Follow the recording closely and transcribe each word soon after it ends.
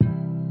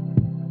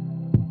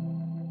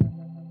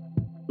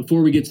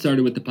Before we get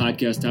started with the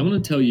podcast, I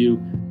want to tell you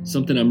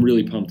something I'm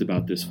really pumped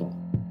about this fall.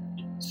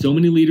 So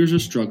many leaders are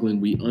struggling.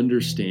 We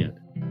understand.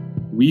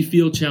 We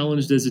feel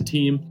challenged as a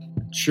team.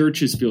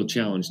 Churches feel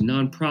challenged.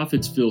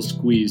 Nonprofits feel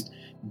squeezed.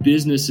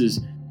 Businesses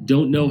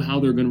don't know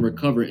how they're going to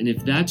recover. And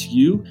if that's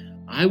you,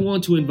 I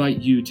want to invite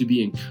you to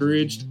be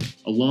encouraged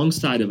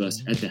alongside of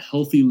us at the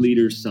Healthy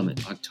Leaders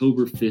Summit,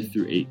 October 5th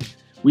through 8th.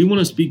 We want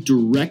to speak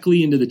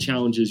directly into the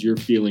challenges you're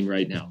feeling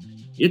right now.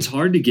 It's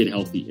hard to get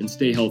healthy and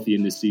stay healthy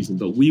in this season,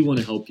 but we want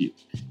to help you.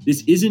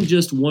 This isn't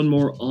just one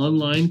more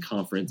online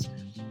conference.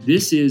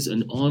 This is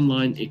an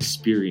online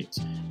experience.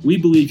 We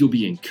believe you'll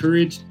be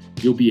encouraged,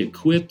 you'll be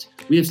equipped.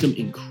 We have some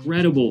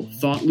incredible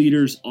thought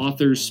leaders,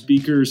 authors,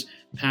 speakers,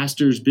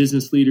 pastors,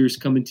 business leaders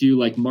coming to you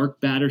like Mark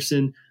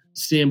Batterson,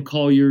 Sam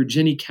Collier,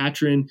 Jenny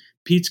Catron,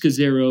 Pete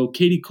Scazzaro,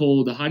 Katie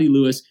Cole, Dahadi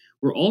Lewis.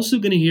 We're also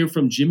going to hear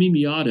from Jimmy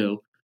Miato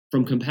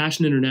from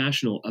Compassion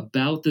International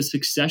about the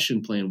succession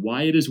plan,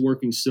 why it is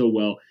working so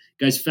well.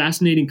 Guys,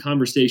 fascinating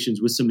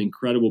conversations with some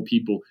incredible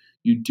people.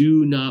 You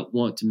do not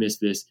want to miss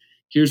this.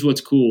 Here's what's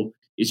cool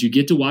is you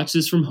get to watch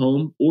this from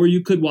home, or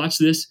you could watch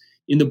this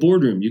in the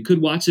boardroom. You could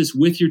watch this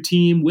with your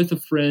team, with a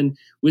friend,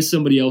 with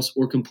somebody else,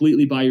 or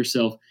completely by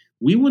yourself.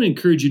 We want to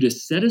encourage you to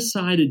set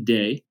aside a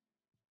day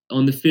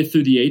on the 5th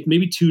through the 8th,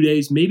 maybe 2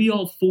 days, maybe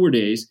all 4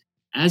 days,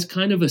 as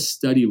kind of a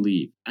study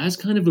leave, as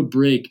kind of a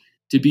break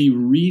to be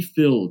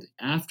refilled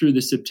after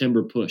the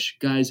September push.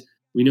 Guys,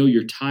 we know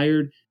you're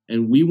tired,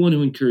 and we want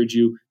to encourage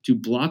you to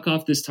block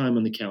off this time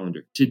on the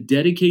calendar, to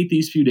dedicate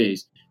these few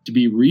days to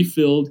be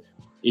refilled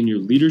in your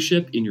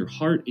leadership, in your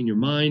heart, in your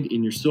mind,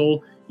 in your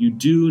soul. You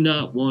do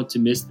not want to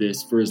miss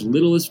this. For as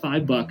little as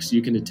 $5,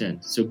 you can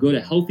attend. So go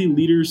to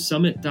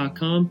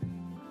healthyleaderssummit.com.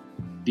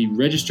 The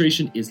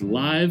registration is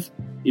live.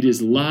 It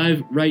is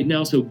live right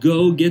now. So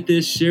go get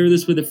this, share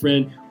this with a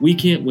friend. We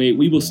can't wait.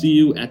 We will see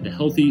you at the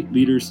Healthy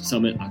Leaders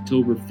Summit,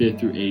 October 5th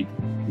through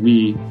 8th.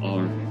 We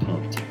are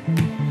pumped.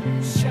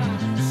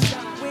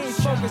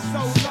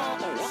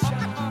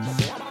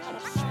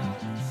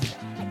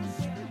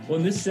 Well,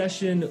 in this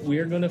session, we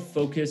are going to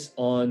focus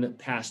on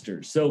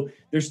pastors. So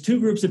there's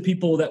two groups of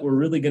people that we're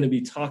really going to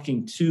be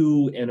talking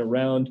to and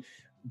around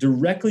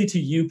directly to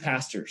you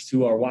pastors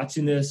who are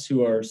watching this,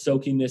 who are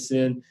soaking this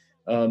in.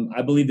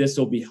 I believe this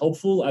will be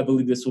helpful. I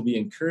believe this will be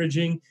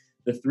encouraging.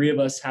 The three of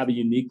us have a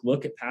unique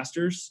look at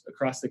pastors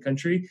across the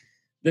country.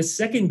 The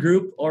second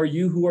group are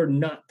you who are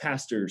not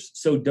pastors.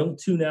 So don't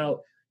tune out.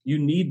 You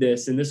need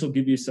this, and this will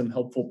give you some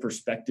helpful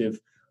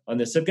perspective on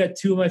this. I've got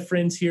two of my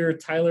friends here,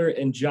 Tyler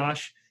and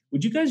Josh.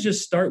 Would you guys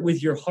just start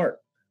with your heart?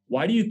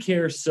 Why do you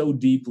care so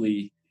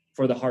deeply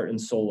for the heart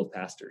and soul of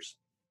pastors?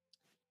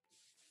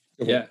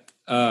 Yeah.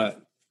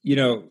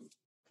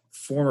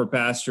 Former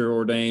pastor,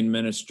 ordained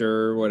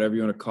minister, whatever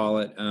you want to call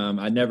it.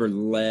 I never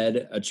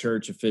led a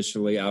church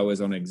officially. I was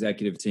on an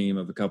executive team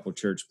of a couple of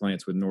church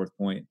plants with North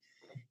Point.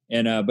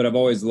 But I've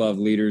always loved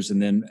leaders,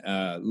 and then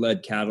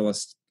led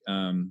Catalyst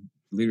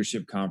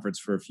Leadership Conference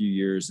for a few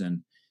years.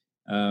 And,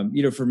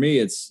 for me,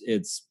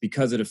 it's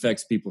because it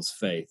affects people's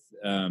faith.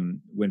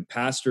 When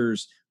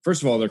pastors,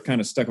 first of all, they're kind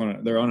of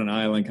they're on an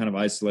island, kind of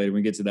isolated. We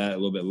can get to that a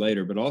little bit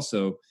later, but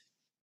also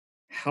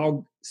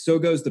so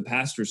goes the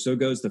pastor, so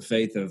goes the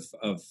faith of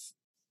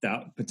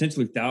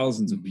potentially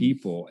thousands of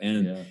people.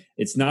 And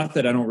It's not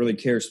that I don't really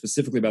care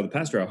specifically about the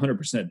pastor. I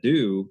 100%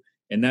 do.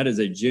 And that is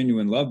a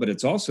genuine love, but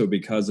it's also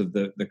because of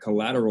the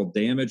collateral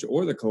damage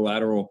or the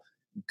collateral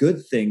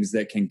good things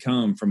that can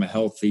come from a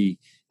healthy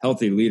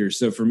leader.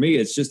 So for me,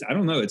 it's just, I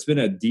don't know, it's been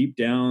a deep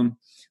down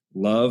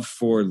love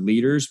for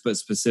leaders, but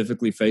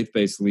specifically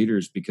faith-based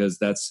leaders, because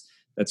that's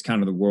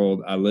kind of the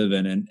world I live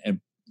in. And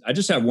I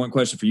just have one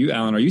question for you,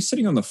 Alan. Are you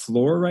sitting on the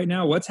floor right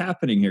now? What's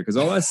happening here? Because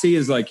all I see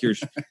is like you're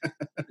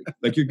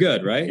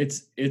good, right?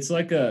 It's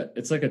like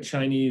a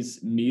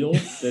Chinese meal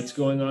that's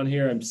going on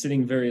here. I'm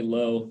sitting very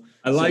low.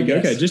 I like it.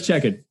 Okay, just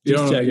check it.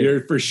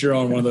 You're for sure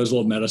on one of those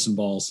little medicine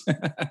balls.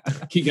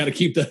 You got to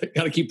keep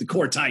the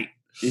core tight.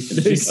 You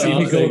see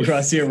me go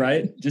across here,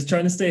 right? Just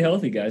trying to stay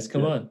healthy, guys.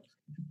 Come on.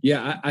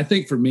 Yeah, I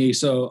think for me,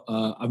 so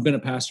I've been a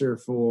pastor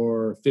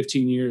for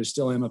 15 years,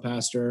 still am a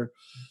pastor.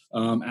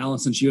 Alan,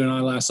 since you and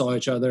I last saw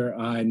each other,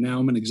 now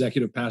I'm an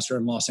executive pastor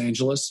in Los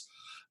Angeles,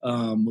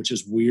 which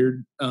is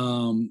weird.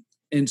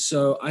 And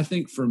so I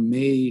think for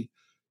me,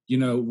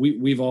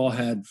 we've all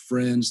had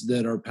friends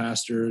that are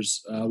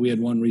pastors. We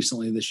had one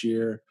recently this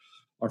year,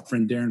 our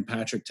friend Darren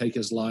Patrick, take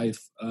his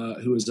life,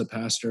 who is a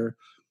pastor.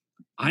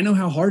 I know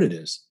how hard it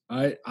is.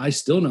 I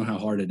still know how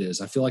hard it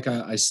is. I feel like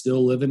I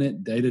still live in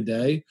it day to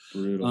day.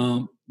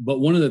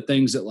 But one of the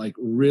things that like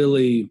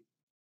really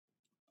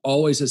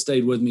always has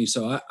stayed with me.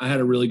 So I had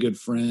a really good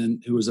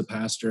friend who was a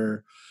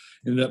pastor,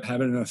 ended up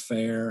having an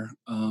affair.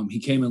 He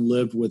came and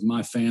lived with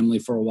my family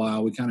for a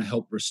while. We kind of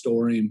helped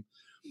restore him.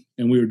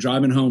 And we were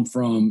driving home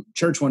from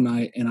church one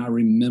night, and I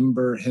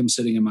remember him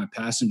sitting in my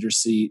passenger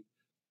seat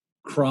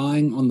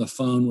crying on the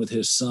phone with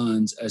his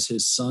sons as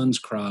his sons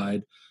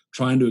cried,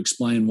 trying to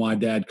explain why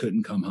dad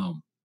couldn't come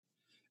home.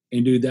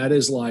 And dude, that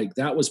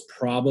was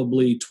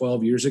probably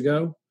 12 years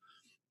ago.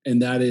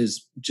 And that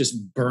is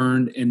just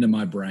burned into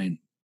my brain.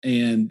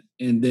 and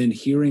then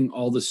hearing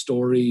all the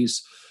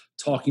stories,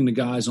 talking to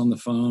guys on the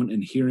phone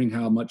and hearing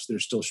how much they're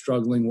still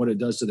struggling, what it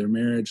does to their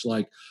marriage.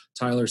 Like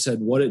Tyler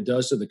said, what it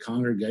does to the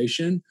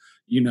congregation,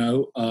 you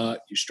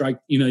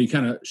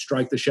kind of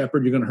strike the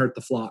shepherd, you're going to hurt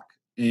the flock.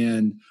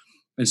 And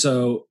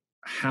so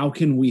how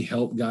can we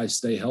help guys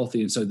stay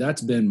healthy? And so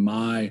that's been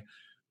my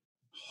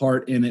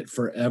heart in it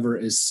forever,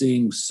 is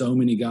seeing so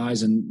many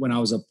guys. And when I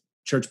was a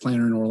church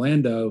planner in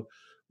Orlando,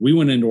 we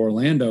went into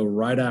Orlando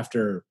right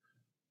after,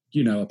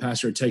 a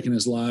pastor had taken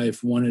his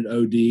life, one had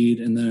OD'd,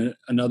 and then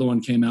another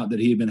one came out that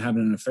he had been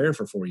having an affair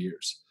for 4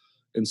 years.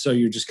 And so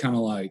you're just kind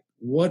of like,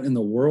 what in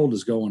the world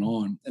is going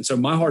on? And so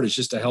my heart is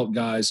just to help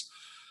guys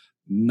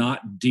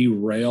not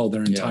derail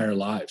their entire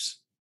lives,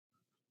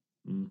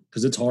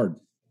 because it's hard.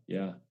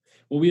 Yeah.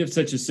 Well, we have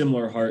such a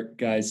similar heart,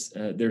 guys.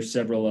 There's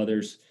several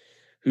others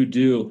who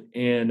do.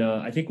 And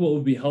I think what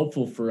would be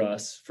helpful for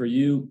us, for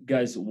you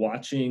guys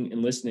watching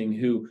and listening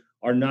who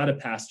are not a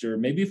pastor,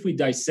 maybe if we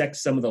dissect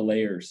some of the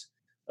layers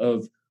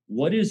of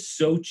what is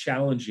so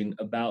challenging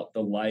about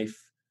the life,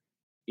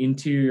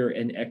 interior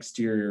and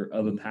exterior,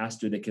 of a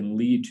pastor that can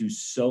lead to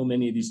so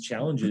many of these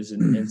challenges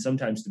and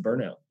sometimes to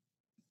burnout.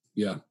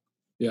 Yeah.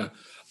 Yeah.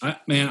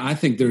 I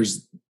think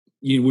there's,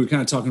 we were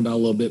kind of talking about a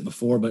little bit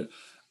before, but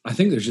I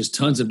think there's just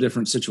tons of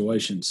different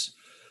situations.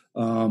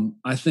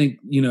 I think,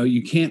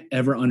 you can't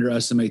ever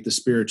underestimate the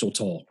spiritual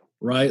toll,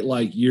 right?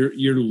 Like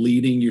you're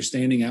leading, you're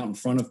standing out in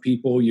front of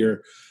people.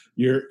 You're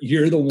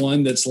the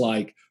one that's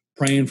like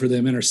praying for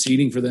them,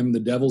 interceding for them. The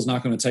devil's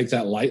not going to take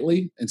that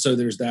lightly. And so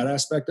there's that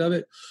aspect of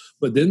it.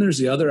 But then there's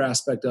the other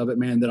aspect of it,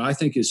 man, that I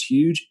think is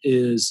huge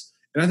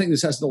and I think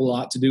this has a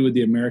lot to do with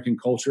the American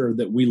culture,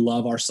 that we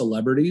love our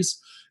celebrities,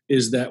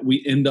 is that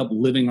we end up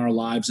living our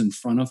lives in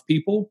front of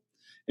people,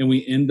 and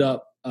we end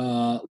up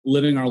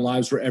living our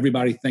lives where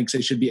everybody thinks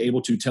they should be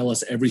able to tell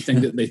us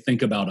everything that they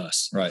think about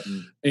us. Right.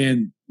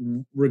 And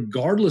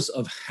regardless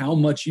of how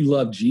much you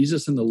love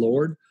Jesus and the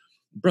Lord,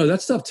 bro,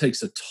 that stuff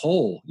takes a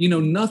toll.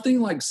 Nothing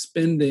like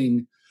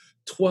spending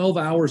 12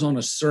 hours on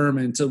a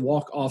sermon to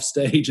walk off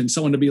stage and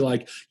someone to be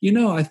like,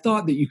 I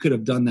thought that you could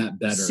have done that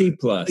better. C+.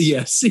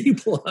 Yeah, C+.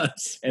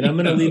 And I'm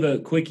going to leave a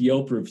quick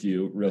Yelp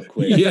review real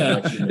quick.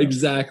 Yeah,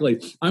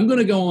 exactly. I'm going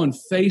to go on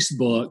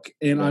Facebook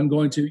and I'm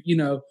going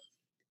to,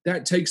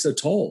 that takes a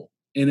toll.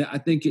 And I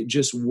think it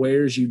just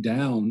wears you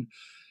down.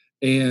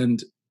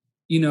 And,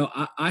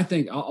 I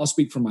think I'll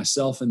speak for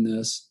myself in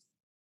this.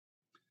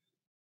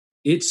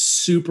 It's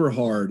super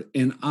hard.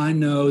 And I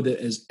know that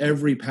as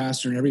every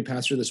pastor and every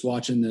pastor that's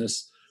watching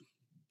this,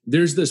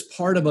 there's this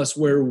part of us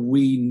where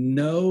we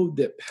know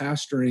that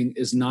pastoring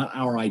is not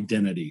our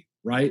identity,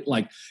 right?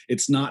 Like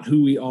it's not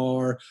who we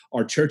are.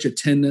 Our church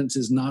attendance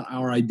is not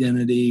our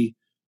identity.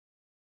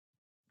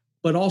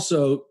 But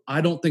also, I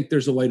don't think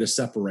there's a way to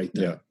separate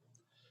them.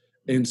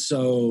 Yeah. And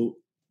so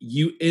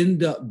you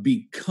end up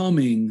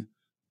becoming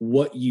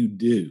what you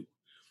do.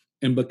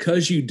 And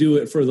because you do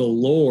it for the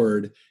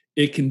Lord,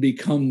 it can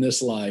become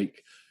this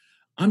like,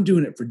 I'm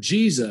doing it for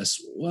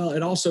Jesus. Well,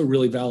 it also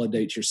really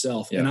validates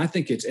yourself. Yeah. And I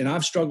think and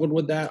I've struggled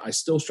with that. I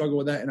still struggle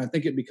with that. And I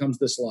think it becomes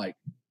this like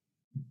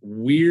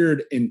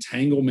weird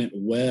entanglement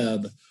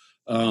web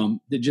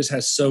that just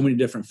has so many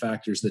different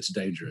factors that's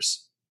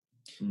dangerous.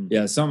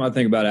 Yeah. Something I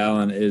think about,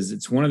 Alan, is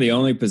it's one of the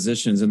only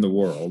positions in the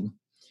world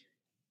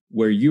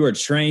where you are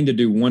trained to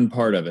do one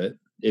part of it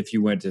if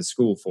you went to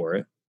school for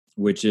it,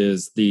 which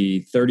is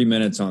the 30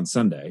 minutes on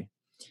Sunday.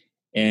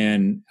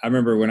 And I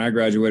remember when I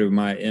graduated with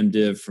my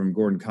MDiv from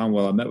Gordon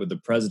Conwell, I met with the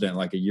president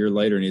like a year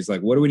later, and he's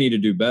like, what do we need to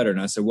do better?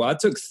 And I said, well, I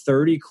took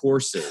 30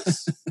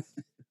 courses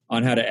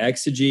on how to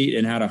exegete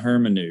and how to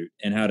hermeneut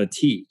and how to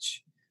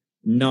teach.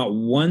 Not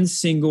one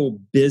single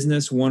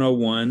business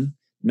 101,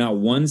 not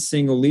one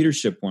single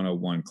leadership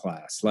 101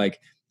 class. Like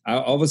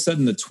all of a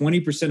sudden, the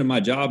 20% of my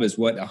job is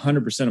what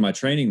 100% of my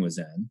training was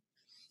in.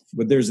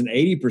 But there's an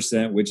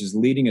 80%, which is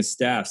leading a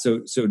staff.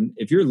 So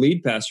if you're a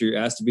lead pastor, you're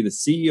asked to be the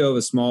CEO of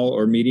a small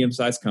or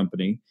medium-sized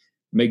company,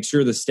 make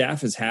sure the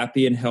staff is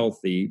happy and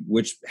healthy,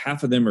 which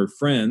half of them are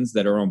friends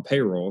that are on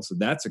payroll. So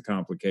that's a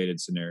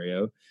complicated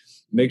scenario.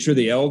 Make sure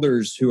the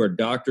elders who are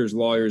doctors,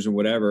 lawyers, and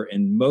whatever,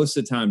 and most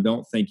of the time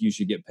don't think you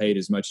should get paid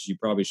as much as you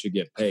probably should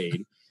get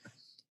paid.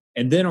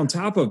 And then on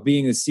top of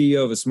being the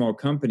CEO of a small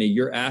company,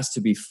 you're asked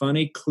to be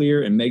funny,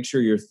 clear, and make sure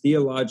you're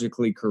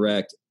theologically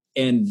correct.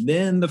 And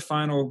then the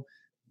final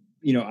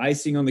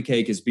icing on the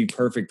cake is be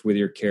perfect with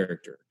your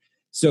character.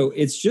 So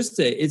it's just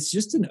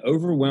an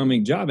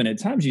overwhelming job. And at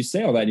times you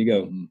say all that and you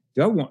go,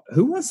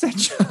 who wants that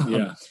job?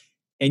 Yeah.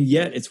 And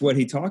yet it's what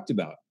he talked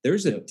about.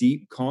 There's a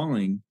deep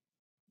calling.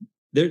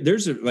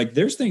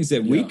 There's things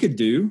that we could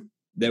do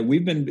that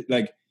we've been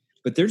like,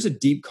 but there's a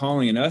deep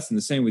calling in us. And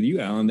the same with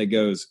you, Alan, that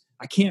goes,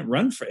 I can't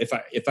run for,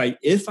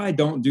 if I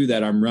don't do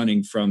that, I'm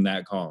running from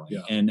that calling.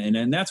 Yeah.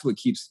 And that's what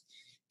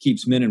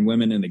keeps men and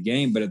women in the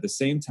game. But at the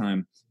same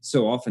time,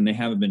 so often they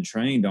haven't been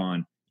trained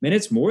on, man,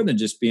 it's more than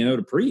just being able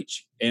to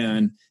preach.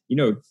 And,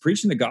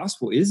 preaching the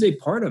gospel is a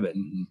part of it.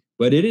 Mm-hmm.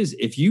 But it is,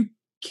 if you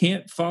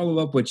can't follow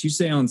up what you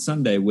say on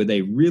Sunday with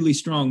a really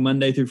strong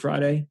Monday through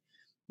Friday,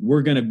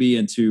 we're going to be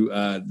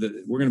we're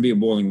going to be in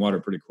boiling water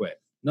pretty quick.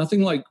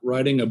 Nothing like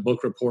writing a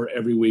book report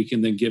every week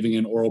and then giving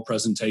an oral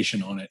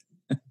presentation on it,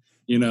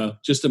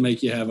 just to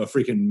make you have a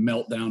freaking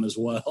meltdown as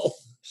well.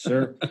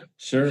 Sure.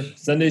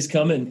 Sunday's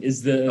coming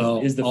is the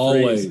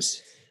always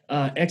phrase.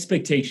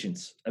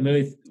 Expectations. I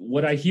mean,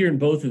 what I hear in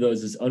both of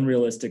those is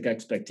unrealistic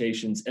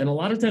expectations and a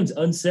lot of times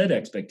unsaid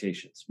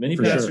expectations. Many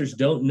pastors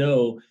don't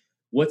know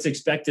what's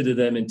expected of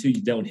them until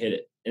you don't hit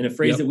it. And a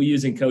phrase that we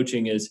use in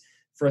coaching is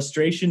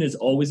frustration is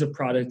always a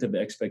product of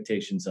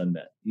expectations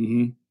unmet.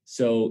 Mm-hmm.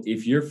 So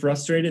if you're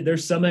frustrated,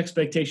 there's some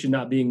expectation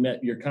not being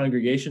met. Your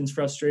congregation's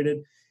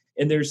frustrated.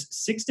 And there's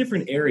 6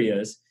 different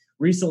areas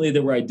recently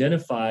that were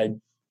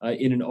identified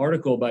in an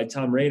article by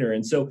Tom Rainer.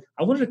 And so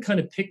I wanted to kind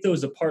of pick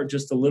those apart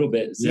just a little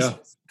bit.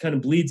 This kind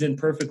of bleeds in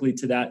perfectly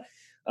to that.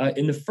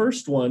 In the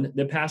first one,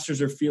 the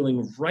pastors are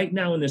feeling right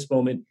now in this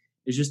moment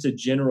is just a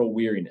general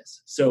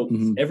weariness. So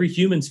every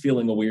human's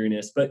feeling a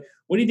weariness, but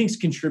what do you think is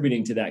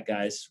contributing to that,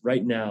 guys,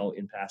 right now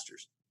in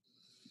pastors?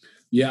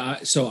 Yeah.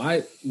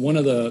 So one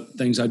of the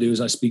things I do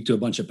is I speak to a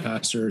bunch of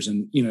pastors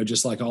and,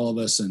 just like all of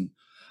us. And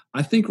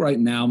I think right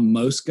now,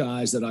 most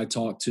guys that I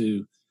talk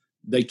to,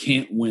 they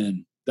can't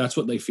win. That's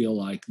what they feel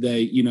like.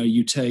 They,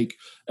 you take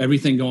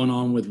everything going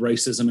on with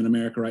racism in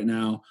America right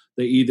now.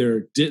 They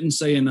either didn't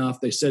say enough,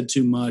 they said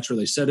too much, or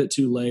they said it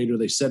too late, or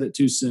they said it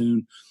too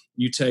soon.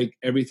 You take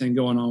everything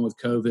going on with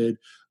COVID.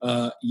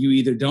 You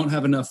either don't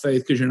have enough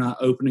faith because you're not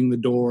opening the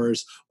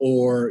doors,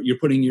 or you're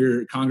putting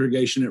your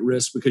congregation at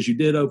risk because you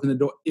did open the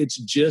door. It's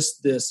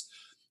just this,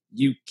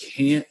 you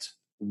can't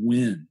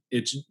win.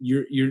 It's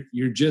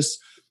you're just,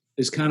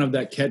 it's kind of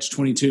that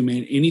catch-22,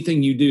 man.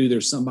 Anything you do,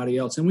 there's somebody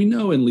else. And we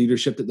know in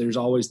leadership that there's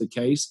always the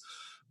case.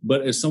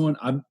 But as someone,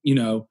 I've,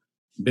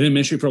 been in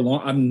ministry for a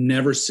long, I've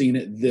never seen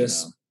it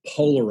this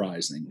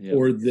polarizing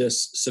or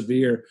this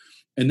severe.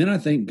 And then I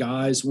think,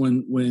 guys,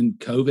 when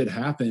COVID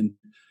happened,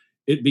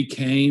 it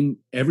became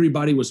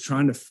everybody was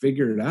trying to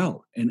figure it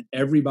out. And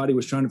everybody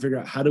was trying to figure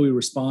out, how do we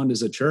respond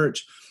as a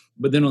church?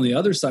 But then on the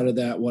other side of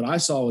that, what I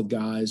saw with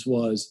guys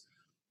was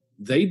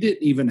they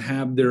didn't even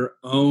have their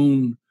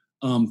own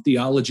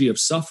theology of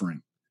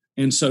suffering.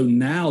 And so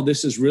now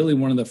this is really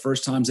one of the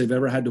first times they've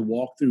ever had to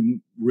walk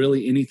through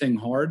really anything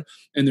hard.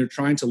 And they're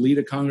trying to lead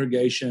a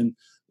congregation,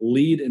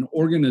 lead an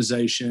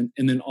organization,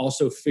 and then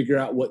also figure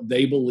out what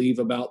they believe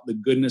about the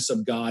goodness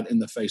of God in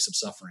the face of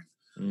suffering.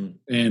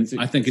 And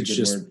I think it's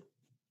just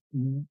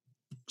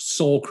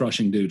soul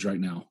crushing dudes right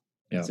now.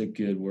 That's a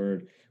good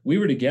word. We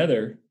were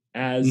together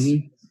as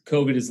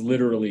COVID is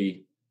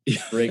literally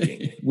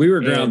breaking. We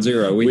were ground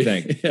zero, we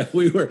think. Yeah,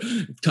 we were.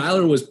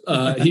 Tyler was,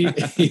 We're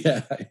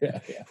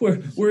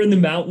in the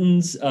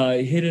mountains,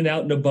 hidden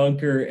out in a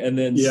bunker, and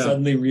then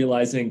suddenly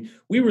realizing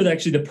we were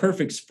actually the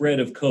perfect spread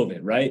of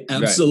COVID, right?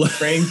 Absolutely. Right.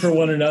 Praying for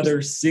one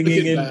another,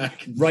 singing in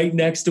right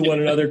next to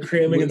one another,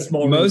 cramming in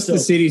small rooms. Most of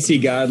the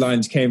CDC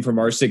guidelines came from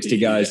our 60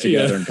 guys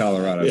together in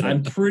Colorado.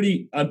 I'm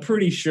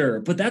pretty sure.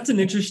 But that's an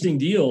interesting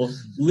deal.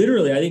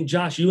 Literally, I think,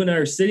 Josh, you and I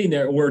are sitting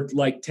there, we're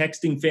like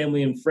texting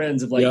family and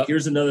friends of like,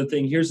 here's another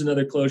thing, here's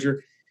another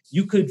closure.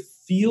 You could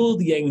feel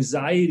the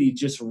anxiety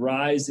just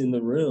rise in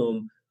the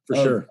room. For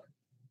sure.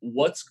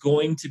 What's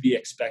going to be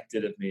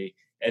expected of me?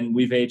 And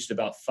we've aged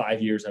about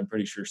 5 years, I'm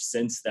pretty sure,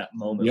 since that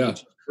moment, which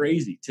is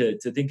crazy to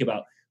think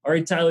about. All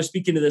right, Tyler,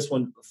 speaking to this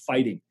one,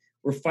 fighting.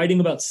 We're fighting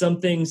about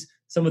some things,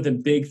 some of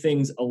them big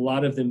things, a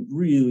lot of them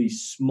really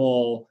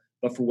small,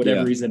 but for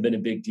whatever reason have been a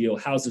big deal.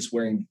 How's this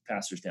wearing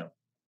pastors down?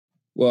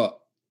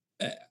 Well,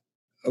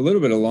 a little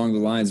bit along the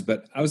lines,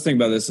 but I was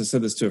thinking about this. I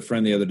said this to a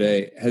friend the other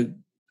day.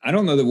 I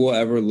don't know that we'll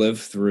ever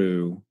live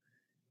through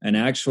an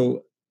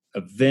actual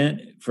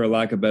event, for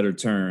lack of a better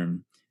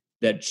term,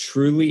 that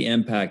truly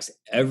impacts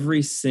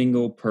every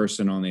single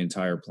person on the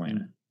entire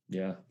planet.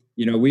 Yeah.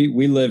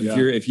 We live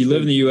here. If you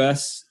live in the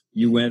U.S.,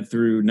 you went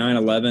through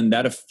 9/11.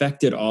 That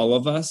affected all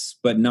of us,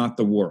 but not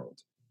the world.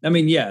 I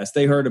mean, yes,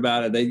 they heard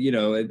about it.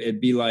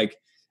 It'd be like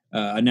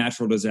a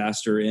natural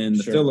disaster in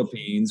the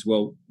Philippines.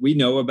 Well, we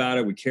know about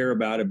it. We care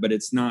about it, but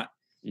it's not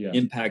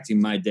impacting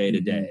my day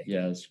to day.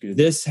 Yeah, that's good.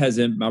 This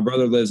my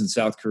brother lives in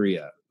South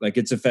Korea. Like,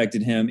 it's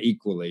affected him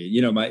equally.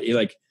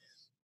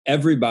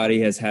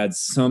 Everybody has had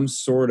some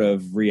sort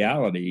of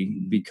reality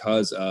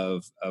because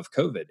of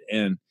COVID.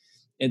 And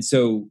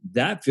so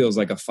that feels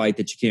like a fight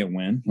that you can't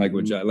win.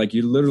 Like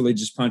you literally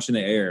just punch in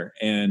the air.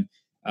 And,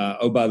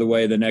 by the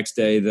way, the next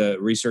day the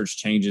research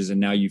changes and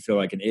now you feel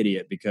like an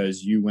idiot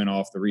because you went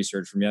off the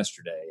research from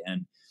yesterday.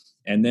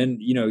 And then,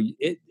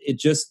 it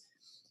just,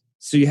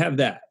 so you have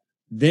that.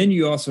 Then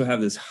you also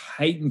have this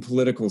heightened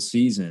political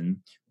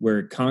season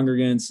where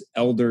congregants,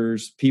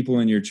 elders, people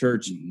in your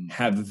church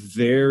have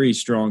very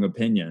strong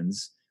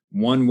opinions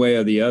one way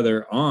or the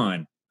other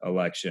on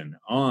election,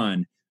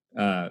 on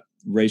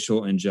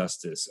racial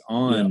injustice,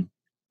 on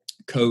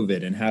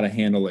COVID and how to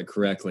handle it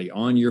correctly,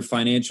 on your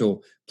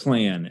financial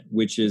plan,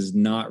 which is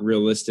not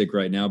realistic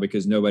right now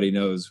because nobody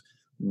knows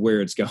where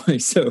it's going.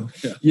 So,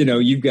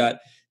 you've got,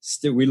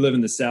 we live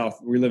in the South,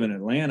 we live in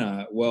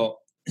Atlanta.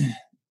 Well,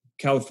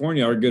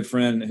 California, our good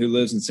friend who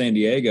lives in San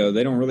Diego,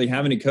 they don't really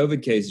have any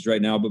COVID cases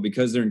right now, but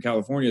because they're in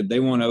California, they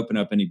won't open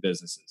up any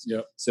businesses.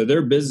 Yep. So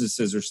their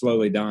businesses are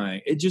slowly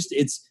dying. It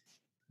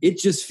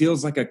just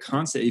feels like a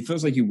constant. It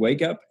feels like you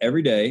wake up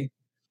every day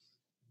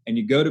and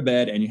you go to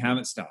bed and you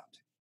haven't stopped.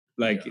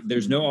 Like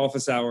there's no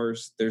office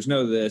hours. There's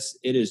no this.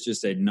 It is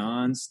just a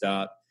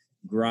nonstop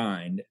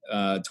grind,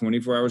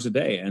 24 hours a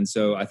day. And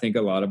so I think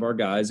a lot of our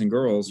guys and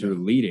girls who are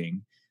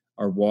leading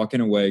are walking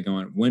away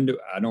going,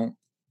 I don't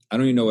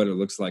even know what it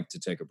looks like to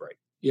take a break.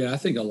 Yeah. I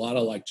think a lot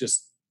of like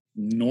just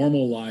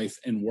normal life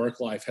and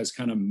work life has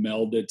kind of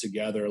melded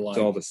together. Like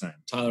It's all the same.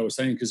 Tyler was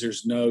saying, because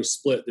there's no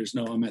split. There's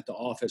no, I'm at the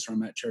office or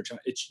I'm at church.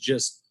 It's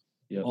just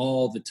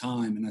all the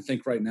time. And I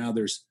think right now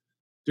there's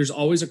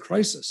always a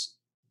crisis.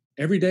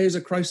 Every day is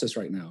a crisis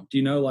right now. Do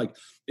you know, like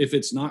if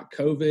it's not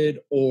COVID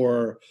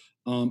or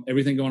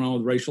everything going on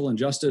with racial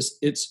injustice,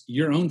 it's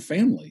your own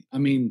family. I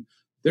mean,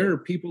 there are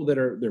people that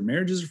their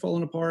marriages are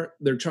falling apart.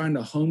 They're trying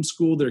to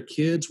homeschool their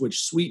kids,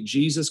 which sweet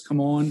Jesus, come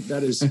on.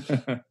 That is,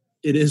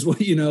 it is what,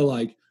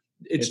 like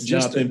it's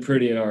just not been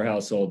pretty in our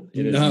household.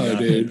 It is no, not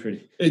dude. been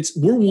pretty.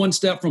 We're one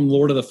step from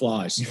Lord of the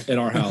Flies at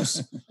our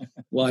house.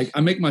 Like I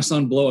make my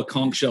son blow a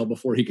conch shell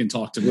before he can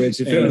talk to me. Which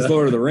if it was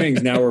Lord of the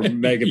Rings, now we're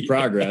making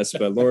progress,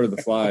 but Lord of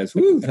the Flies,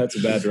 that's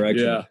a bad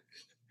direction. Yeah.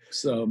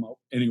 So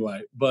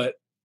anyway, but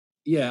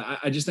yeah,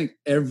 I just think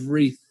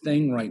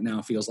everything right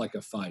now feels like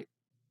a fight,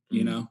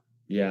 you know?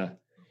 Yeah.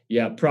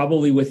 Yeah.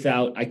 Probably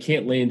I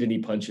can't land any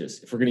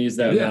punches. If we're going to use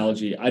that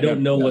analogy, I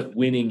don't know what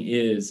winning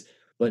is,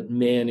 but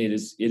man, it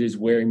is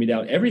wearing me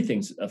down.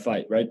 Everything's a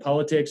fight, right?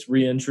 Politics,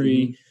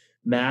 reentry,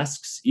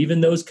 masks,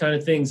 even those kind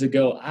of things that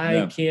go,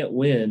 I can't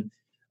win.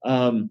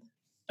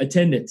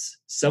 Attendance.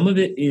 Some of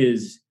it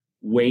is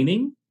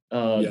waning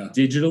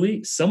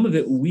digitally. Some of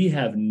it, we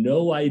have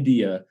no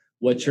idea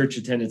what church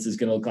attendance is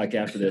going to look like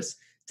after this.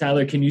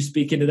 Tyler, can you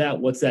speak into that?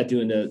 What's that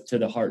doing to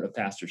the heart of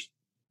pastors?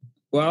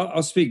 Well,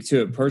 I'll speak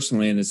to it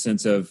personally in the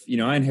sense of,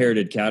 I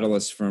inherited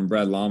Catalyst from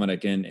Brad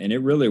Lomenick, and it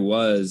really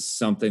was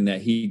something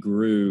that he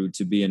grew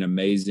to be an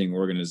amazing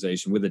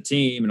organization with a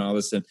team and all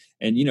this stuff.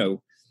 And,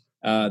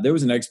 there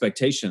was an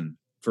expectation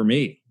for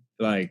me,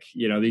 like,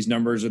 these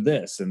numbers are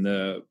this and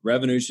the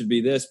revenue should be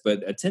this,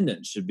 but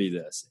attendance should be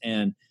this.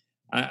 And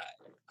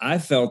I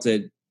felt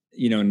it,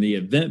 in the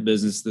event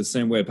business, the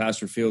same way a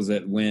pastor feels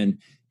it when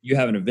you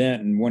have an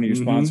event and one of your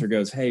sponsor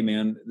goes, hey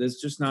man, there's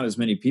just not as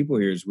many people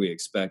here as we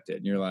expected.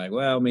 And you're like,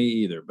 well, me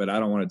either, but I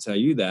don't want to tell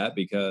you that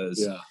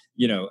because,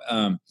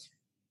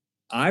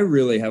 I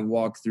really have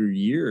walked through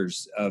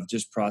years of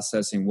just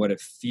processing what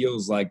it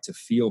feels like to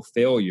feel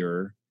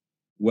failure,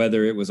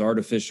 whether it was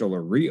artificial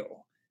or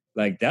real.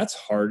 Like that's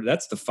hard.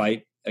 That's the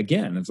fight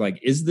again. It's like,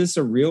 is this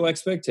a real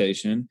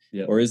expectation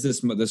or is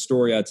this the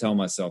story I tell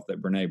myself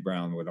that Brene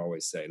Brown would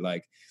always say?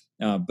 Like,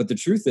 but the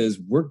truth is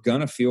we're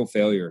going to feel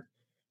failure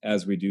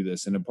as we do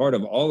this. And a part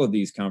of all of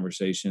these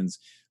conversations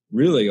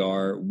really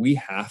are, we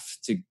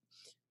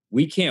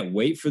can't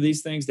wait for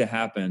these things to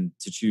happen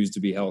to choose to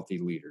be healthy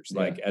leaders.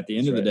 Like at the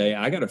end of the day,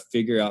 I got to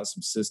figure out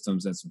some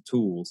systems and some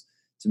tools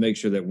to make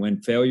sure that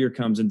when failure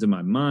comes into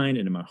my mind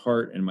and in my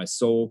heart and my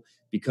soul,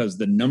 because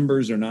the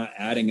numbers are not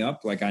adding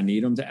up like I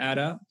need them to add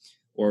up,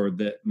 or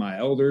that my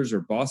elders or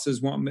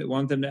bosses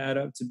want them to add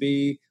up to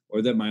be,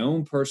 or that my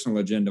own personal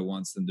agenda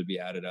wants them to be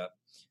added up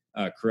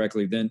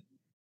correctly, then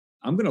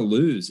I'm going to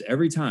lose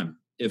every time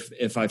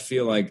if I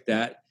feel like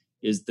that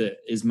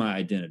is my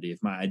identity.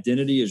 If my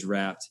identity is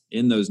wrapped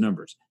in those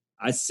numbers,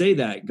 I say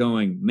that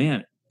going,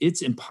 man,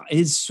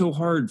 it's so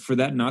hard for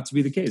that not to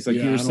be the case. Like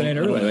you were saying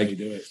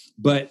earlier,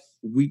 but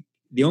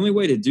the only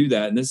way to do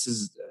that, and this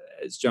is,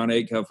 as John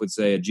Acuff would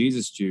say, a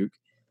Jesus juke,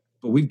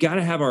 but we've got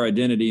to have our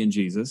identity in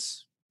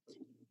Jesus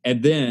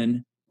and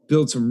then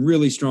build some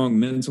really strong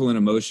mental and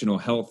emotional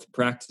health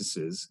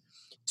practices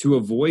to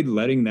avoid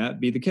letting that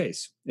be the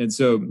case. And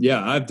so,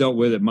 I've dealt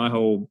with it my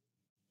whole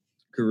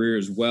career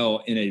as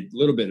well in a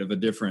little bit of a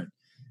different,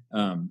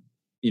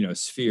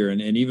 sphere.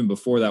 And even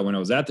before that, when I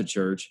was at the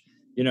church,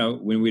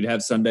 when we'd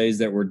have Sundays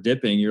that were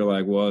dipping, you're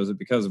like, well, is it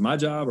because of my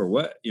job or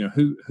what?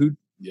 Who?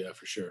 Yeah,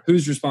 for sure.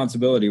 Whose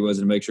responsibility was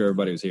it to make sure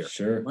everybody was here?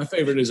 Sure. My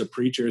favorite as a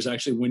preacher is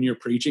actually when you're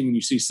preaching and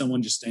you see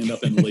someone just stand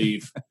up and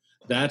leave.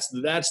 That's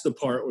the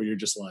part where you're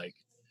just like,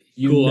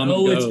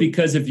 it's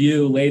because of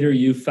you. Later,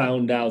 you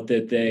found out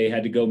that they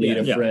had to go meet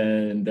a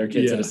friend, their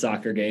kids at a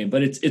soccer game.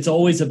 But it's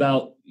always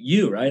about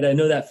you, right? I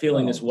know that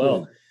feeling as well.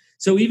 Dude.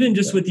 So even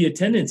just with the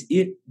attendance,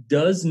 it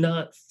does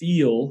not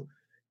feel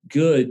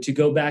good to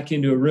go back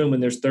into a room when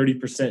there's 30%,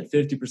 50%,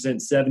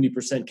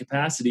 70%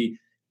 capacity,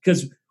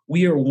 because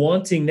we are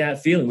wanting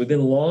that feeling. We've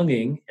been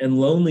longing and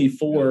lonely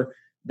for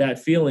that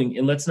feeling.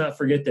 And let's not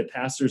forget that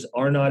pastors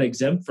are not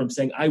exempt from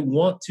saying, I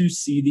want to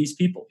see these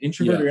people,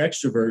 introvert or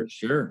extrovert.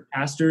 Sure.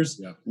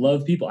 Pastors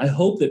love people. I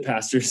hope that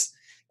pastors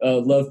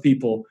love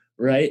people,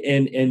 right?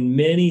 And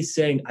many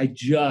saying, I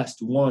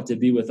just want to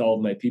be with all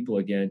of my people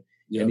again,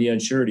 and the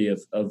unsurety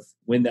of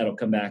when that'll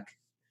come back.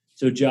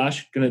 So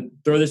Josh, going to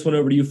throw this one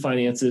over to you,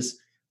 finances.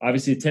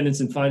 Obviously, attendance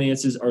and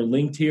finances are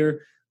linked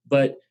here,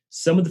 but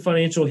some of the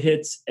financial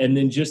hits and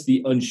then just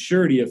the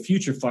unsurety of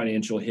future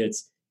financial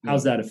hits.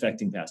 How's that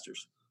affecting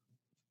pastors?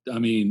 I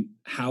mean,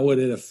 how would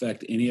it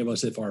affect any of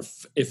us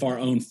if our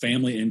own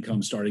family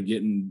income started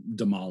getting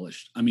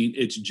demolished? I mean,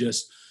 it's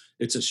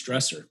a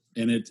stressor,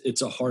 and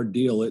it's a hard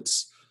deal.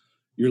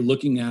 You're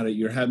looking at it,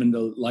 you're having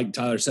to, like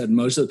Tyler said,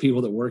 most of the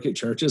people that work at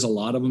churches, a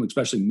lot of them,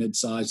 especially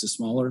mid-sized to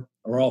smaller,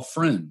 are all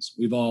friends.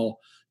 We've all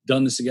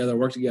done this together,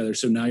 worked together.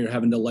 So now you're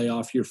having to lay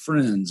off your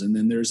friends, and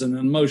then there's an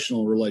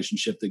emotional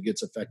relationship that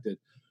gets affected.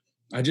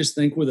 I just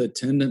think with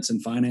attendance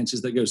and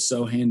finances that go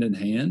so hand in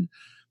hand,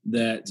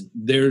 that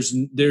there's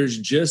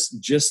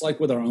just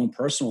like with our own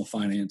personal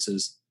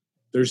finances,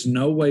 there's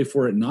no way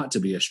for it not to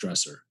be a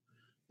stressor.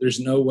 There's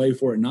no way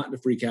for it not to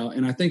freak out.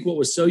 And I think what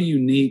was so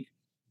unique,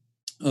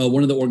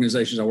 one of the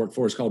organizations I work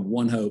for is called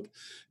One Hope.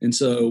 And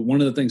so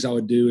one of the things I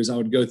would do is I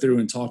would go through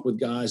and talk with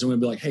guys, and we'd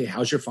be like, hey,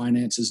 how's your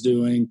finances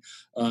doing?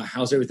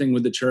 How's everything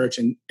with the church?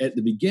 And at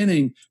the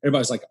beginning,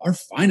 everybody's like, our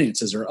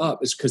finances are up.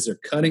 It's because they're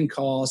cutting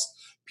costs.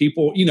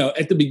 People,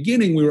 at the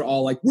beginning, we were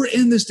all like, we're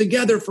in this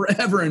together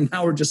forever. And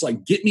now we're just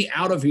like, get me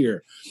out of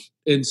here.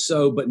 And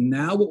so, but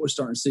now what we're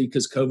starting to see,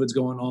 because COVID's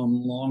going on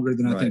longer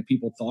than I think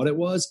people thought it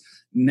was,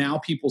 now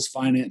people's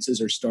finances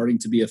are starting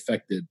to be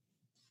affected.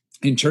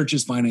 And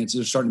churches'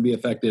 finances are starting to be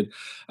affected.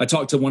 I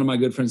talked to one of my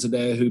good friends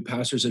today who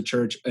pastors a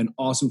church, an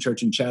awesome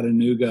church in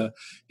Chattanooga.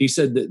 He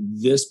said that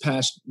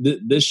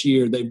this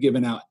year they've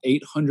given out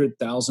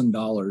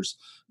 $800,000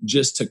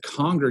 just to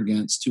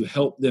congregants to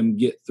help them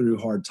get through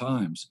hard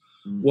times.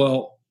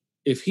 Well,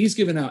 if he's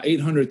given out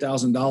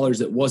 $800,000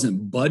 that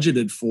wasn't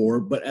budgeted for,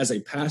 but as a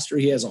pastor,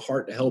 he has a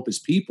heart to help his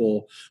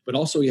people, but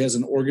also he has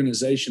an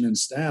organization and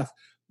staff,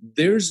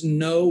 because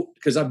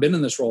I've been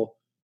in this role,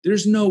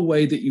 there's no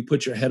way that you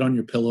put your head on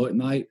your pillow at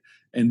night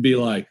and be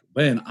like,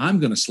 man, I'm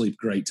going to sleep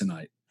great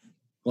tonight.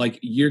 Like,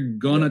 you're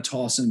going to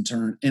toss and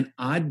turn. And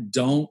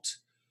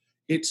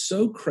it's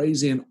so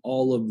crazy in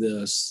all of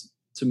this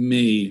to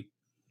me,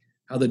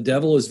 how the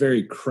devil is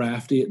very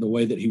crafty at the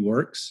way that he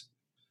works,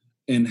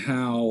 and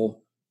how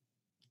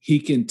he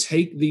can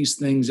take these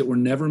things that were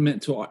never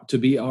meant to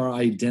be our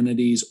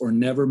identities or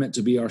never meant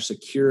to be our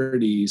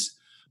securities.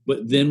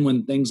 But then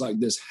when things like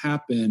this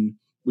happen,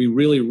 we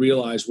really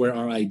realize where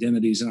our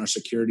identities and our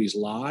securities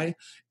lie.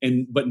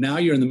 But now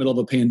you're in the middle of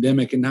a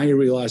pandemic, and now you're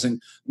realizing,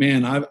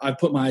 man, I've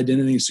put my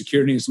identity and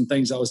security in some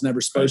things I was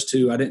never supposed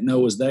to, I didn't know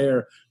was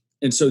there.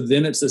 And so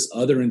then it's this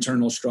other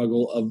internal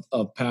struggle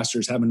of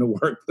pastors having to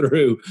work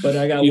through. But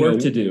I got work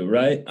to do,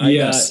 right? I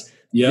got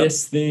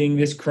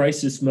this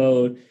crisis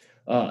mode.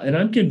 And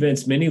I'm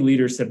convinced many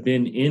leaders have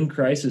been in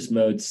crisis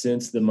mode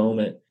since the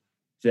moment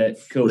that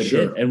COVID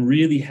hit, and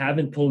really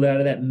haven't pulled out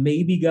of that.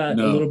 Maybe got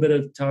a little bit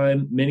of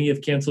time. Many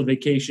have canceled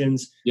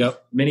vacations.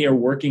 Many are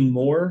working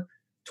more,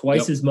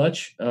 twice as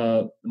much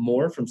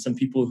more from some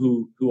people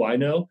who I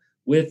know,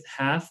 with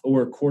half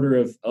or a quarter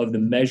of the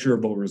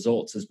measurable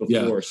results as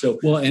before. So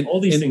all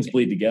these things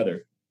bleed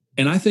together.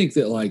 And I think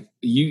that, like,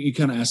 you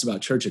kind of asked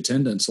about church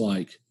attendance,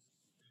 like,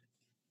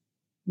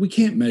 we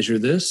can't measure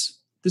this.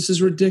 This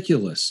is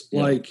ridiculous.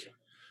 Like,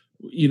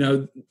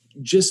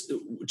 just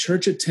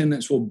church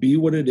attendance will be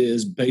what it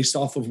is based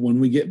off of when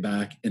we get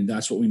back, and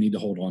that's what we need to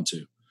hold on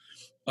to.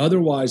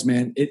 Otherwise,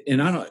 man,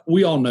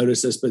 we all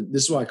notice this, but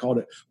this is what I called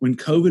it. When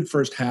COVID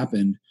first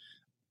happened,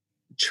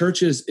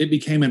 churches, it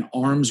became an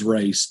arms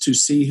race to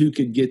see who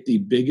could get the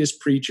biggest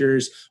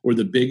preachers or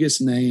the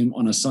biggest name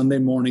on a Sunday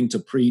morning to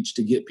preach,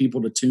 to get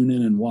people to tune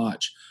in and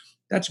watch.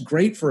 That's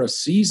great for a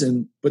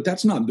season, but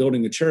that's not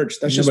building a church.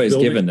 That's nobody's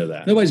given to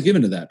that. Nobody's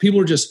given to that. People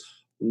are just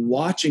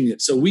watching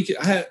it. So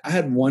I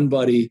had one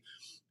buddy,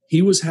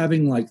 he was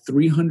having like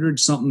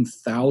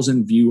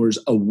 300,000 viewers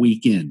a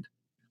weekend.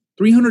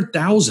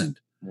 300,000.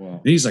 Wow.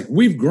 And he's like,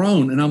 we've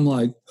grown. And I'm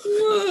like,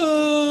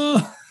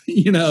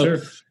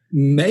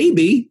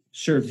 maybe.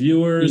 Sure.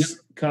 Viewers,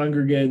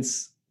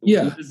 congregants.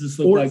 What does this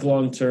look like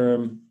long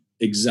term?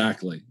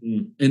 Exactly.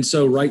 And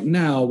so right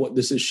now, what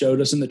this has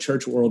showed us in the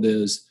church world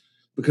is,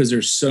 because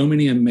there's so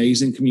many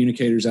amazing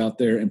communicators out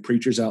there and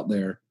preachers out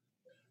there,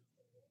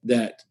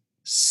 that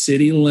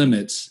city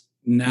limits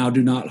now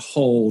do not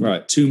hold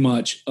too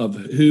much of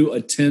who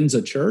attends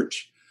a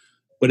church.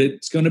 But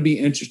it's going to be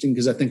interesting,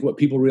 because I think what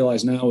people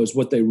realize now is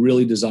what they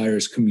really desire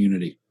is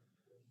community.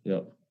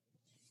 Yep.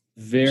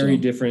 Very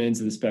different ends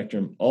of the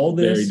spectrum. All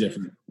this, very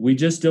different. We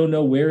just don't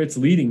know where it's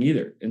leading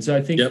either. And so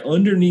I think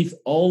underneath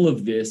all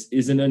of this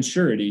is an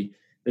unsurety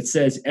that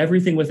says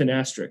everything with an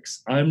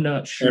asterisk. I'm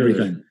not sure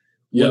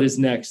what is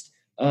next.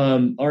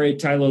 All right,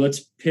 Tyler, let's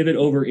pivot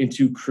over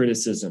into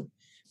criticism.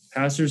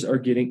 Pastors are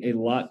getting a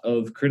lot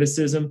of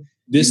criticism.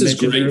 This is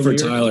great for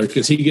Tyler,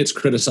 because he gets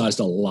criticized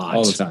a lot.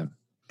 All the time.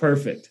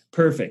 Perfect.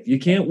 You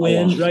can't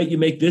win, right? You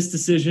make this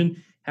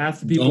decision. Half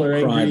the people are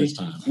angry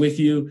with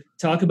you.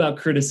 Talk about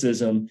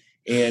criticism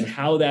and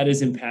how that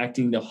is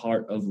impacting the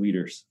heart of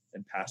leaders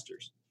and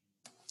pastors.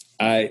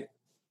 I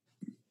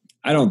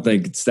don't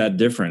think it's that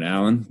different,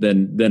 Alan,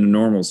 than a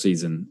normal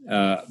season,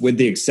 with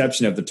the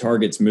exception of the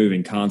targets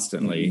moving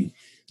constantly.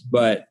 Mm-hmm.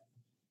 But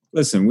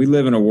listen, we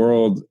live in a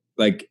world,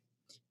 like,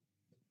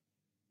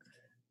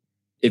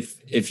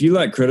 if you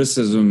let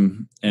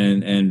criticism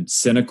and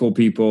cynical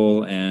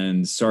people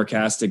and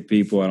sarcastic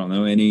people, I don't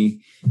know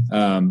any,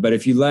 but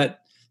if you let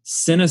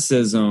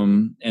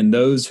cynicism and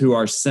those who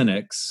are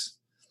cynics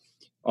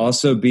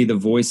also be the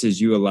voices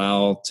you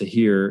allow to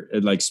hear,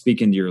 like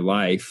speak into your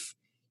life,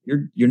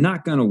 you're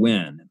not going to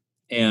win.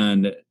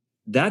 And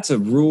that's a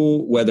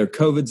rule, whether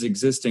COVID's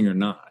existing or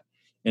not.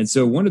 And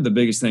so one of the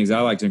biggest things I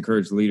like to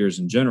encourage leaders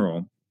in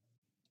general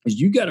is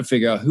you got to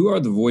figure out who are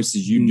the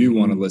voices you do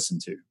want to listen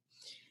to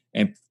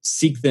and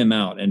seek them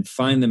out and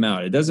find them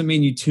out. It doesn't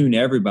mean you tune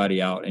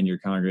everybody out in your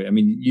congregation. I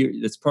mean,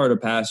 it's part of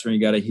pastoring. You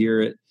got to hear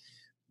it,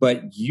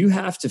 but you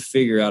have to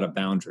figure out a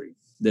boundary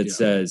that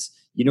says,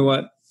 you know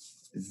what,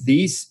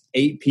 these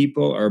 8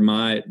 people are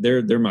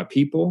they're my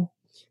people.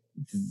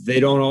 They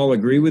don't all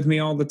agree with me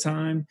all the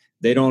time.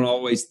 They don't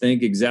always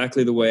think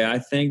exactly the way I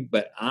think,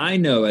 but I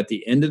know at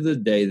the end of the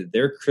day that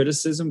their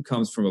criticism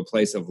comes from a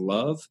place of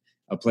love,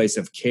 a place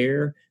of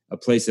care, a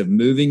place of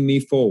moving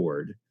me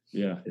forward.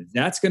 Yeah.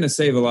 That's going to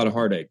save a lot of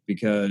heartache,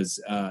 because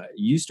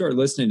you start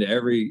listening to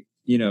every,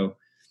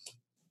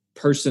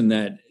 person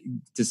that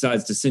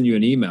decides to send you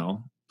an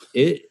email,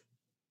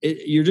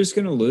 you're just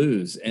going to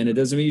lose. And it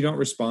doesn't mean you don't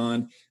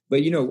respond.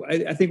 But,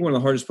 I think one of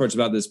the hardest parts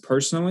about this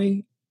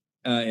personally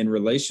and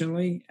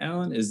relationally,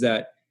 Alan, is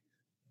that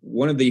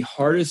one of the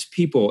hardest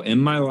people in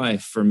my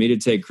life for me to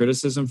take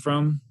criticism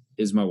from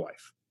is my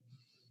wife.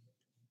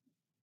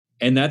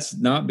 And that's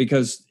not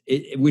because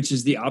which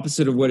is the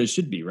opposite of what it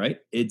should be, right?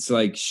 It's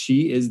like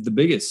she is the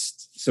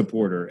biggest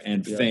supporter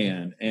and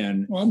fan.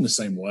 And well, I'm the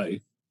same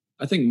way.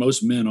 I think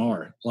most men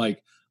are.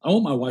 Like, I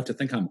want my wife to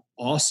think I'm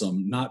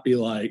awesome, not be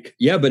like,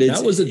 but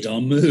that was a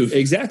dumb move.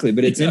 Exactly.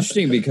 But it's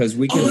interesting because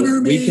we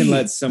can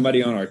let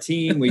somebody on our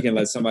team, we can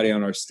let somebody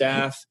on our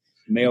staff,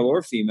 male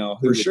or female,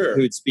 who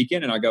would speak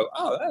in, and I go,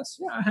 oh,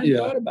 I hadn't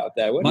thought about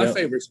that. My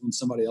favorite is when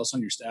somebody else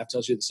on your staff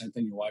tells you the same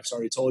thing your wife's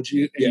already told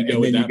you, and you go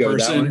with that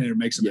person, and it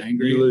makes them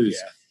angry. You lose.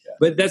 Yeah.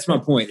 But that's my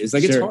point. It's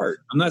like, it's hard.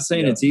 I'm not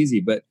saying it's easy,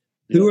 but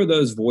who are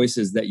those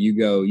voices that you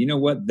go, you know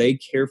what? They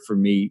care for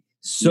me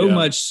so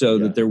much so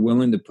that they're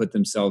willing to put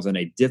themselves in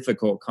a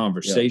difficult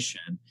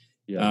conversation.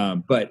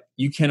 But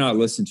you cannot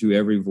listen to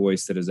every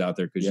voice that is out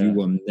there, because you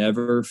will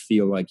never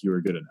feel like you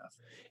are good enough.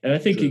 And I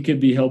think it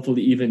could be helpful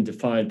to even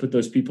put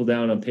those people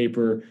down on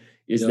paper.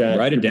 Is that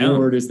write it your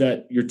board? down? Is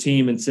that your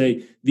team? And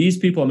say, these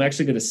people, I'm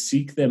actually going to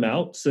seek them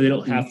out so they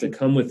don't have to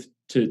come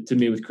to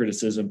me with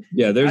criticism.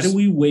 Yeah, how do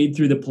we wade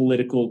through the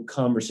political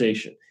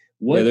conversation?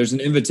 There's an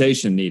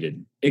invitation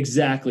needed.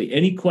 Exactly.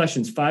 Any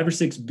questions? 5 or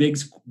 6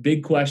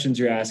 big questions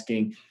you're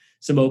asking.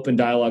 Some open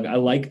dialogue. I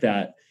like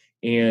that.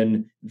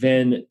 And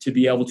then to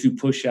be able to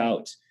push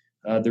out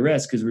the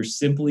rest, because we're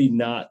simply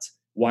not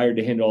wired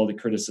to handle all the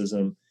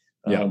criticism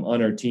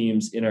on our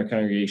teams, in our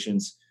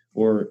congregations,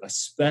 or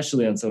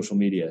especially on social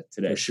media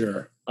today. For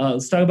sure.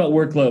 Let's talk about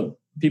workload.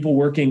 People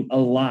working a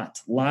lot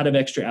of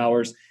extra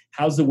hours.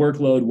 How's the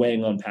workload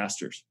weighing on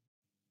pastors?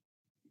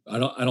 I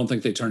don't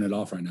think they turn it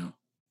off right now.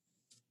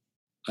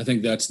 I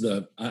think that's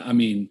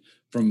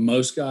from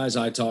most guys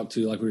I talk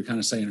to, like we were kind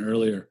of saying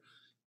earlier,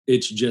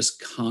 it's just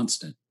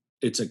constant.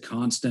 It's a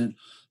constant.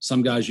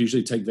 Some guys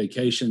usually take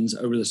vacations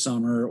over the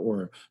summer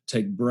or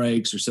take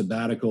breaks or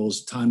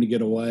sabbaticals, time to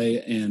get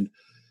away. And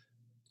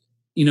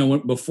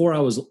before I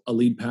was a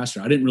lead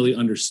pastor, I didn't really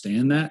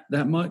understand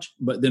that much.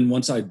 But then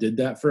once I did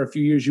that for a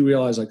few years, you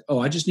realize like, oh,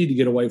 I just need to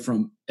get away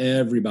from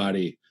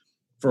everybody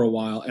for a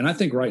while. And I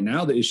think right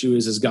now the issue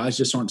is guys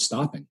just aren't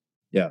stopping.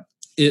 Yeah.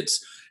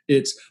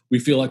 We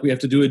feel like we have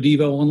to do a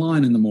Devo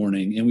online in the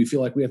morning, and we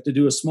feel like we have to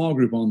do a small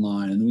group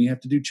online, and then we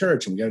have to do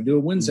church, and we got to do a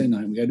Wednesday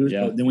night. We got to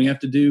do then we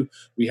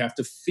have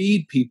to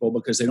feed people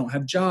because they don't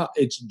have jobs.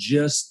 It's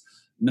just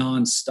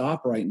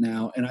nonstop right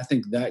now. And I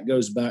think that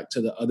goes back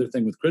to the other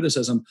thing with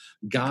criticism.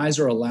 Guys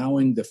are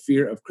allowing the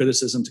fear of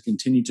criticism to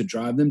continue to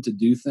drive them to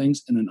do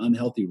things in an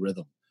unhealthy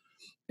rhythm.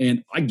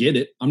 And I get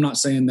it. I'm not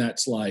saying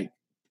that's like,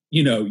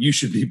 you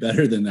should be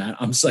better than that.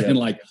 I'm saying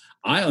like,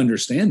 I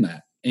understand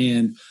that.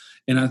 And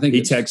I think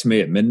he texts me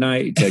at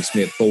midnight. He texts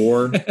me at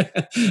 4.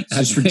 It's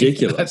just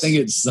ridiculous. I think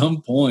at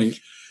some point,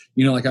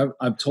 like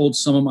I've told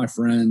some of my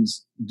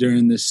friends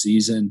during this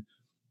season,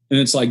 and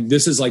it's like,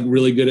 this is like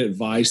really good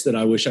advice that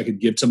I wish I could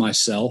give to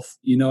myself,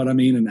 you know what I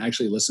mean? And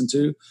actually listen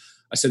to.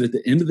 I said, at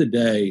the end of the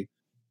day,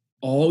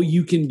 all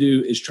you can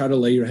do is try to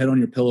lay your head on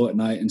your pillow at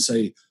night and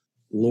say,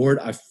 Lord,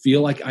 I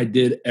feel like I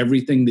did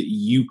everything that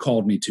you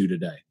called me to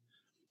today.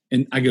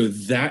 And I go,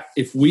 that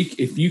if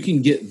you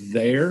can get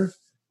there,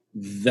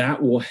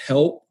 that will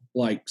help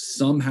like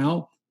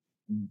somehow,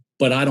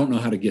 but I don't know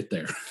how to get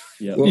there.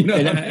 Yeah. Well,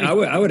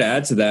 I would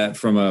add to that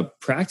from a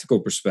practical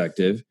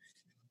perspective.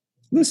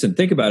 Listen,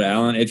 think about it,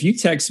 Alan. If you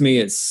text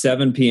me at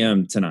 7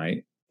 p.m.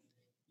 tonight,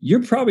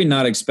 you're probably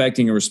not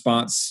expecting a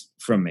response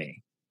from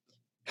me.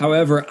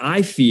 However,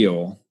 I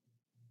feel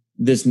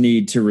this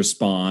need to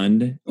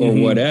respond or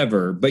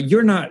whatever, but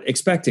you're not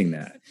expecting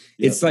that.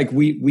 It's like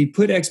we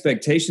put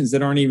expectations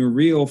that aren't even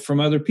real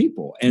from other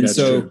people. And That's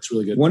so true. It's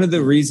really good. one of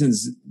the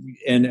reasons,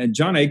 and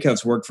John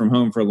Acuff's worked from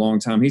home for a long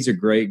time. He's a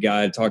great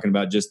guy talking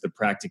about just the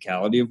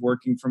practicality of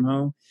working from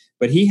home,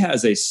 but he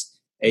has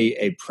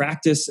a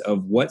practice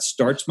of what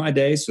starts my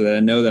day so that I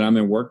know that I'm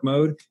in work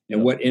mode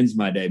and what ends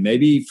my day.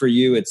 Maybe for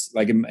you, it's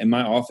like in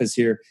my office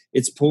here,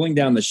 it's pulling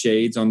down the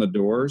shades on the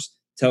doors,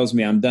 tells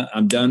me I'm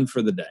done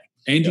for the day.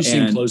 And you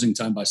sing Closing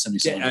Time by Semi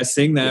Song. Yeah, I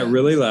sing that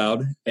really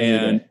loud.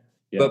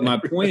 But my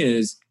point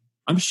is,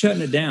 I'm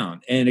shutting it down.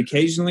 And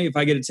occasionally, if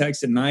I get a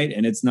text at night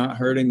and it's not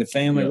hurting the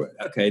family,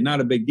 okay, not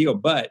a big deal.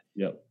 But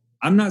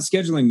I'm not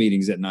scheduling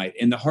meetings at night.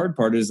 And the hard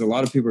part is a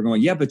lot of people are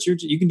going, but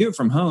you can do it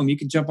from home. You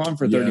can jump on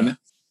for 30 minutes.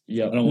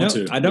 Yeah, I don't want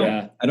to. I don't.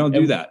 Yeah. I don't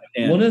do that.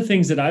 And one of the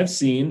things that I've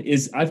seen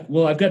is I've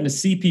gotten to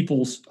see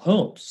people's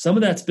homes. Some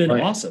of that's been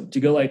awesome to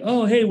go like,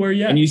 oh, hey, where are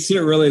you at? And you sit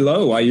really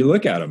low while you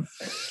look at them.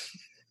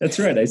 That's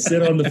right. I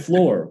sit on the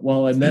floor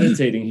while I'm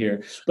meditating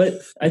here.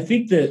 But I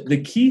think that the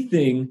key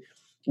thing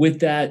with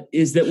that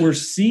is that we're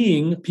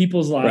seeing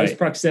people's lives,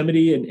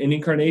 proximity and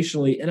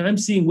incarnationally. And I'm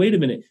seeing, wait a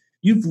minute,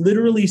 you've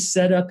literally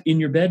set up in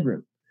your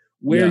bedroom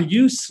where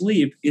you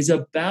sleep is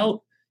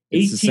about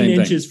 18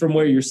 inches from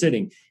where you're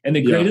sitting. And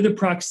the greater the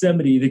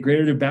proximity, the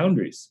greater the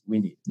boundaries we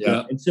need.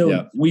 Yeah. And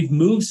so we've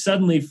moved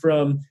suddenly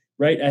from,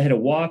 I had a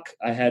walk,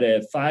 I had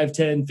a 5,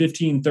 10,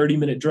 15,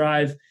 30-minute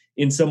drive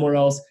in somewhere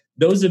else.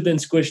 Those have been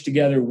squished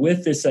together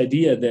with this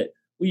idea that,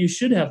 well, you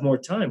should have more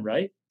time,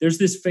 right? There's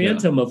this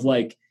phantom of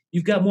like,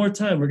 you've got more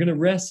time. We're going to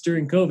rest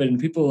during COVID. And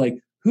people are like,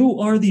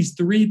 who are these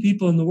 3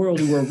 people in the world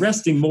who are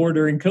resting more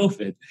during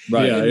COVID?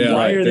 Right.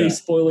 Why are they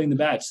spoiling the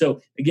batch? So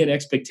again,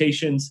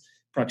 expectations,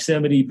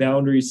 proximity,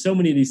 boundaries, so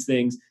many of these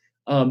things.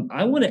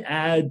 I want to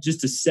add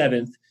just a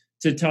 7th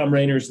to Thom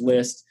Rainer's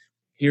list.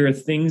 Here are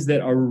things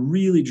that are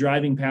really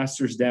driving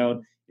pastors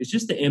down. It's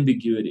just the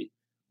ambiguity.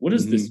 What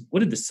is this? What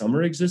did the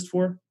summer exist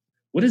for?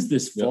 What is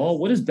this fall?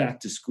 What is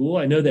back to school?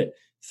 I know that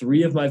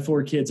 3 of my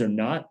 4 kids are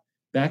not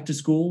back to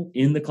school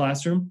in the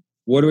classroom.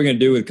 What are we going to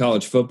do with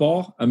college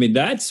football? I mean,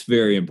 that's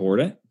very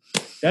important.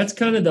 That's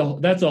kind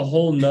of that's a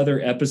whole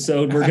nother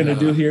episode we're going to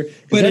do here.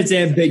 But it's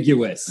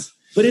ambiguous.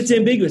 But it's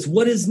ambiguous.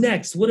 What is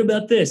next? What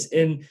about this?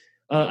 And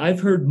I've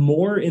heard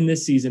more in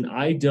this season.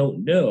 I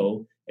don't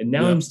know. And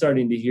now I'm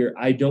starting to hear,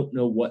 I don't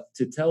know what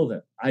to tell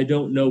them. I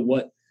don't know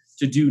what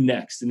to do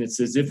next. And it's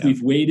as if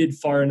we've waited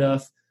far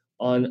enough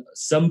on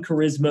some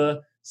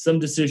charisma, some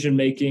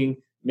decision-making,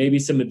 maybe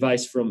some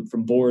advice from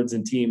boards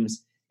and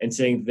teams and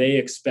saying they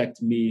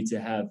expect me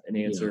to have an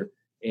answer.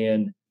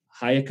 And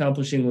high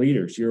accomplishing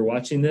leaders, you're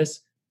watching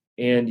this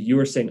and you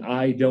are saying,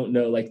 I don't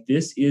know, like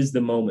this is the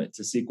moment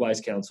to seek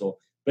wise counsel,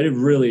 but it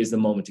really is the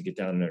moment to get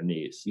down on our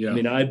knees. I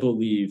mean, I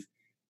believe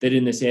that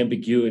in this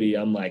ambiguity,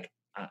 I'm like,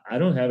 I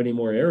don't have any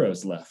more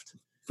arrows left.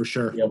 For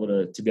sure.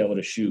 To be able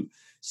to shoot.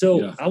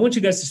 So I want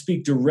you guys to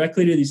speak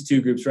directly to these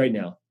 2 groups right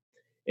now.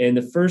 And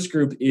the first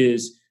group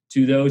is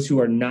to those who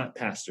are not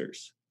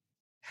pastors.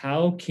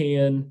 How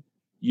can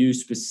you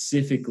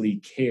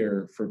specifically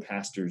care for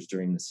pastors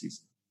during the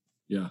season?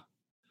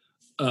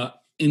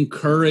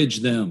 Encourage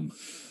them.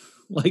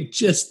 Like,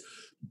 just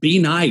be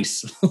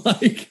nice.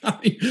 Like, I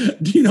mean,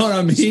 do you know what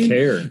I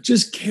mean?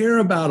 Just care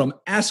about them.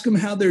 Ask them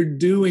how they're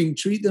doing.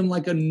 Treat them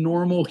like a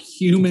normal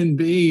human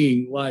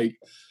being. Like,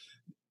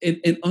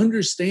 and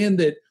understand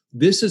that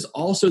this is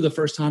also the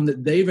first time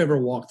that they've ever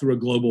walked through a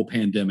global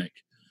pandemic.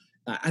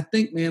 I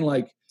think, man,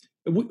 like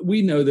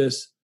we know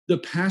this. The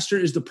pastor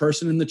is the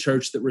person in the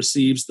church that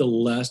receives the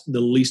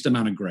least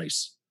amount of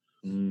grace.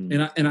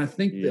 And I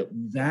think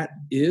that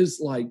is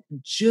like,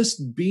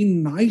 just be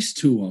nice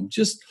to them.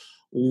 Just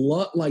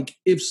like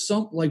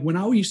when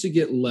I used to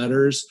get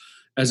letters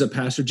as a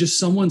pastor, just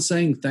someone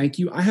saying thank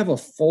you. I have a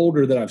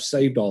folder that I've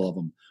saved all of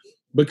them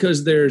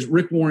because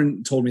Rick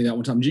Warren told me that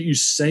one time. You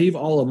save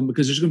all of them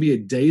because there's going to be a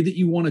day that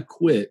you want to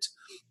quit.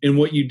 And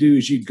what you do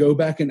is you go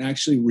back and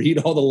actually read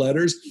all the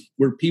letters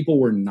where people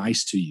were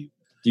nice to you.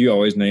 Do you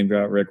always name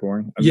drop Rick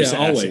Warren? Always.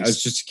 I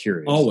was just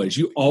curious. Always.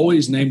 You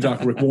always name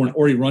drop Rick Warren,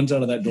 or he runs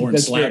out of that door and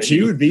slaps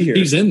you. He would be here.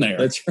 He's in there.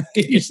 That's right.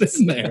 He's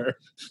in there.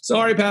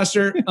 Sorry,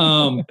 Pastor.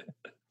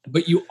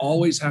 But you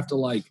always have to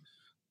like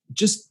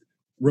just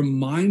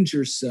remind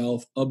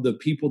yourself of the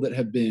people that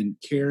have been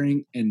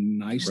caring and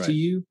nice to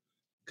you.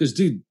 Because,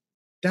 dude,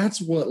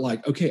 that's what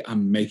like, okay,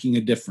 I'm making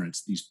a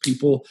difference. These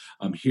people,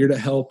 I'm here to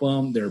help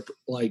them. They're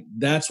like,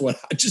 that's what,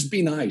 just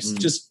be nice.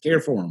 Just care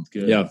for them.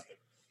 Good. Yeah.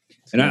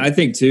 And I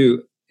think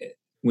too,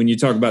 when you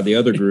talk about the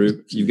other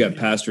group, you've got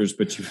pastors,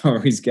 but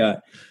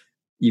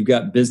you've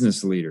got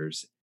business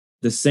leaders.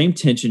 The same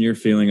tension you're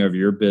feeling over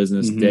your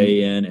business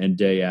day in and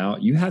day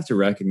out, you have to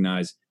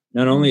recognize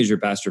not only is your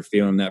pastor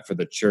feeling that for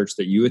the church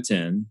that you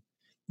attend,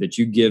 that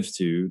you give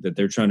to, that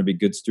they're trying to be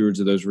good stewards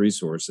of those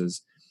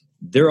resources.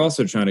 They're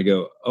also trying to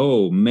go,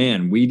 oh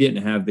man, we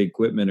didn't have the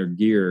equipment or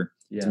gear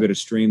to be able to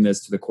stream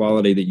this to the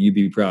quality that you'd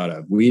be proud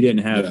of. We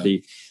didn't have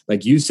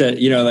like you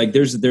said, like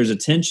there's a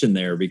tension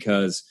there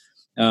because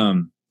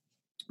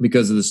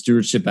because of the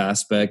stewardship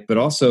aspect, but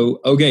also,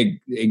 okay,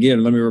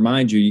 again, let me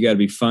remind you, you got to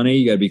be funny,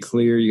 you got to be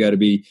clear, you got to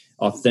be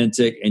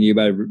authentic, and you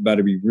got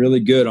to be really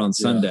good on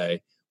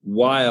Sunday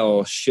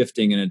while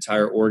shifting an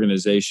entire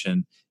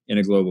organization in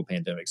a global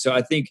pandemic. So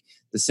I think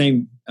the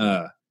same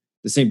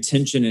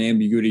tension and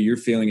ambiguity you're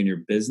feeling in your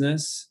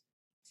business,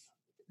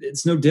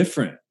 it's no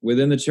different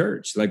within the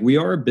church. Like, we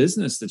are a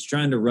business that's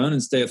trying to run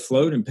and stay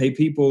afloat and pay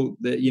people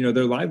that,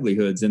 their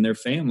livelihoods and their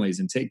families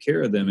and take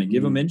care of them and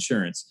give them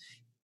insurance.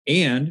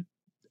 And,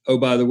 oh,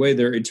 by the way,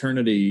 their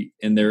eternity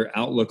and their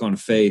outlook on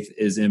faith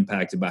is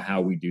impacted by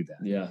how we do that.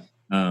 Yeah.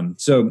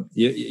 So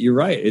you're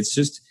right.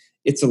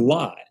 It's a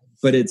lot,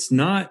 but it's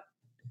not,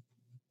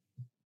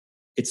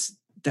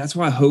 that's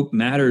why hope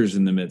matters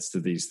in the midst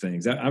of these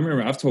things. I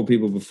remember I've told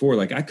people before,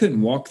 like, I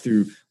couldn't walk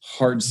through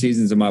hard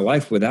seasons of my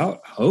life without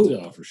hope.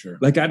 Yeah, for sure.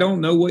 Like, I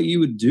don't know what you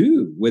would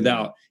do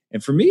without.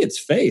 And for me, it's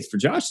faith. For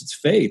Josh, it's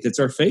faith. It's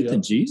our faith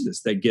in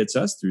Jesus that gets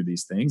us through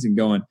these things and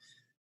going.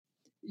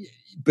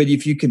 But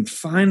if you can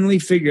finally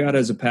figure out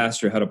as a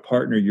pastor how to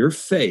partner your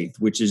faith,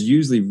 which is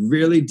usually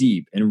really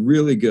deep and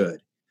really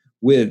good,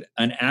 with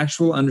an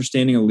actual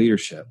understanding of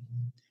leadership,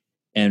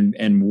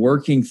 and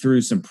working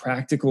through some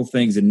practical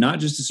things and not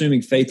just assuming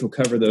faith will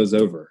cover those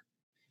over,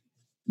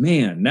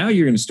 man, now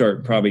you're going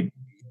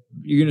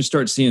to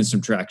start seeing some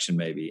traction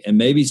and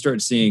maybe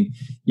start seeing,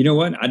 you know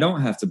what, I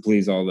don't have to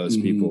please all those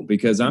people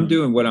because I'm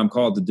doing what I'm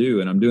called to do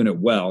and I'm doing it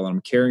well. And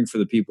I'm caring for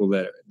the people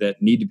that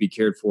need to be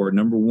cared for.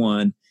 Number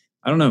one,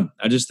 I don't know.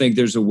 I just think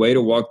there's a way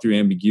to walk through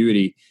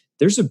ambiguity.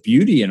 There's a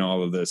beauty in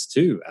all of this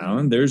too,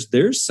 Alan. There's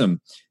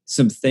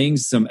some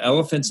things, some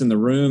elephants in the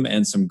room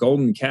and some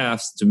golden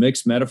calves, to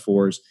mix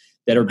metaphors,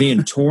 that are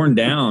being torn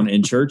down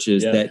in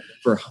churches that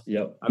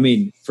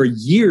for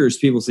years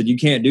people said, you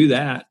can't do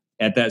that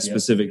at that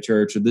specific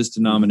church or this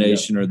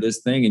denomination or this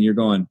thing. And you're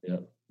going,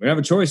 we have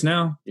a choice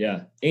now.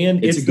 Yeah.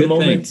 And it's the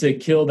moment to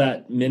kill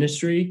that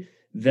ministry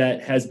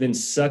that has been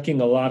sucking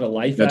a lot of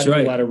life out of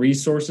a lot of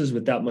resources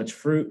without much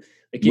fruit.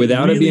 Like,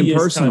 without it being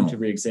personal. Time to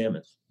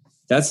reexamine.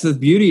 That's the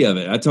beauty of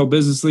it. I tell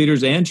business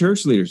leaders and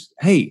church leaders,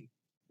 hey,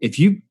 if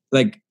you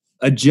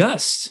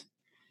adjust,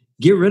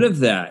 get rid of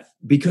that,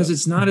 because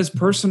it's not as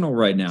personal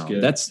right now.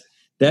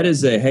 That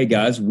is hey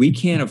guys, we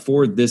can't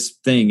afford this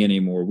thing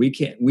anymore.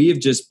 We have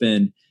just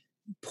been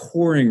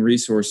pouring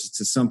resources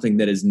to something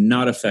that is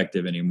not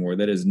effective anymore,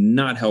 that is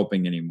not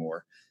helping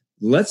anymore.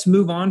 Let's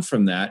move on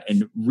from that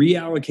and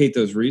reallocate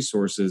those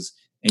resources.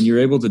 And you're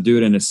able to do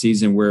it in a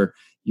season where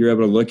you're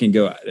able to look and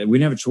go, we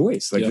didn't have a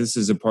choice. This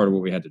is a part of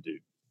what we had to do.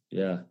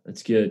 Yeah,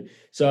 that's good.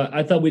 So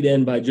I thought we'd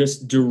end by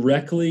just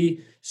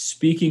directly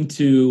speaking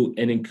to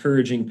and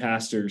encouraging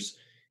pastors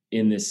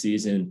in this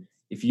season.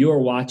 If you are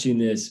watching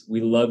this,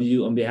 we love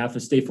you. On behalf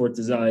of Stay Forth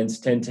Designs,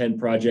 1010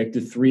 Project,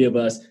 the three of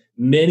us,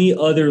 many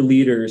other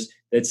leaders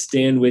that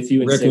stand with you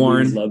and Rick say,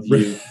 Warren. we love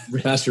you.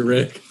 Pastor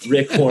Rick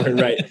Warren,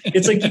 right.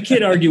 It's like you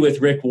can't argue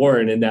with Rick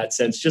Warren in that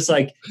sense. Just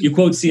like you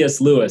quote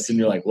C.S. Lewis and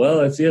you're like, well,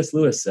 if C.S.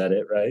 Lewis said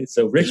it, right?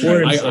 So Rick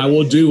Warren. I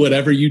will do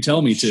whatever you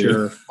tell me to.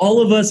 Sure.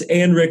 All of us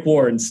and Rick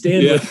Warren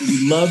stand with you.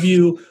 We love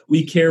you.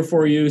 We care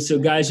for you. So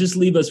guys, just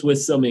leave us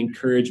with some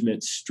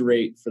encouragement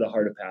straight for the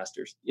heart of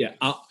pastors. Yeah.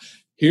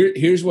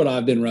 Here's what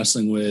I've been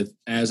wrestling with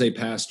as a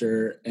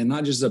pastor, and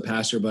not just as a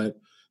pastor, but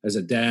as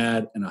a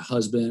dad and a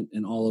husband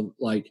and all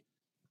of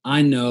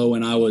I know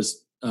when I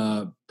was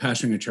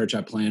pastoring a church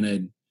I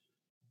planted,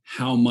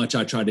 how much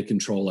I tried to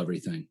control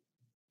everything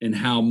and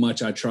how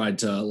much I tried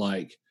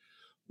to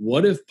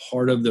what if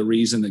part of the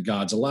reason that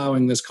God's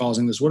allowing this,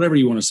 causing this, whatever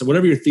you want to say,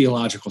 whatever your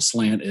theological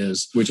slant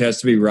is, which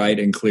has to be right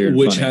and clear, and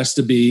which funny. has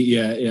to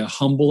be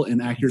humble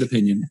and accurate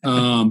opinion.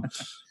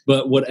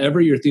 But whatever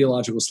your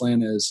theological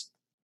slant is,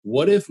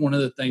 what if one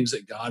of the things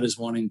that God is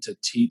wanting to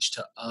teach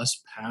to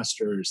us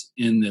pastors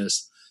in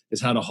this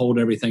is how to hold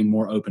everything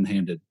more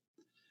open-handed?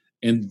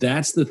 And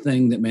that's the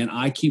thing that, man,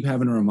 I keep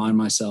having to remind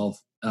myself,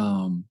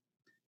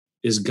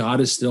 is God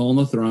is still on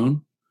the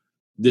throne.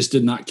 This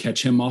did not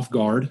catch him off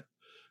guard.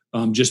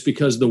 Just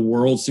because the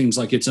world seems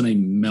like it's in a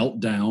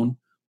meltdown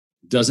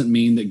doesn't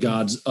mean that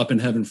God's up in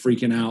heaven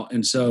freaking out.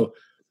 And so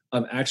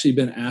I've actually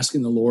been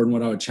asking the Lord, and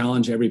what I would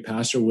challenge every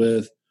pastor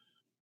with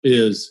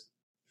is,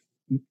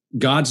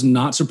 God's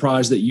not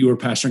surprised that you are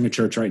pastoring a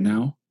church right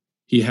now.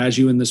 He has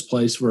you in this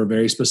place for a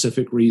very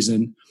specific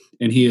reason,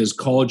 and he has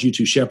called you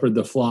to shepherd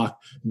the flock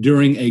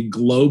during a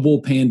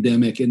global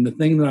pandemic. And the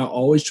thing that I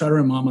always try to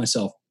remind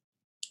myself,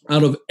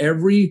 out of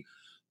every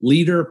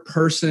leader,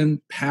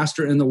 person,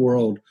 pastor in the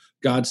world,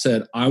 God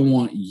said, I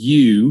want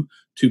you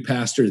to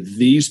pastor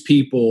these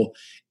people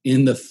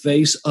in the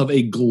face of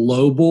a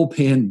global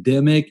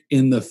pandemic,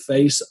 in the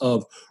face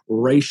of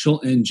racial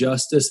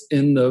injustice,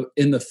 in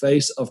the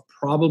face of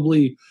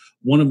probably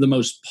one of the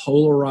most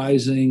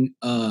polarizing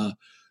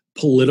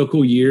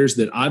political years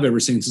that I've ever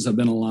seen since I've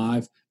been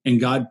alive. And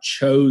God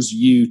chose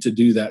you to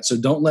do that. So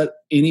don't let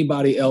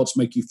anybody else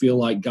make you feel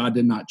like God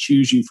did not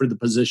choose you for the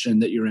position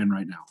that you're in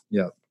right now.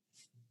 Yeah,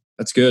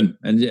 that's good.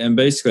 And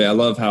basically, I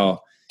love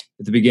how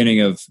at the beginning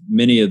of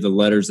many of the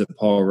letters that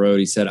Paul wrote,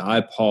 he said,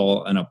 I,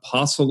 Paul, an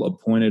apostle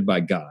appointed by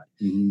God.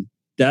 Mm-hmm.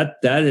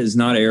 that is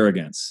not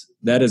arrogance.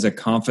 That is a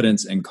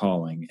confidence and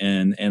calling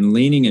and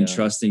leaning and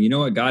trusting, you know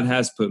what, God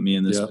has put me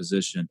in this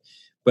position.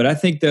 But I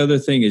think the other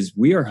thing is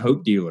we are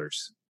hope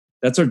dealers.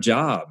 That's our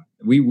job.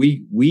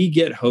 We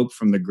get hope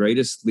from the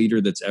greatest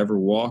leader that's ever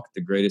walked,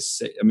 the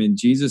greatest. I mean,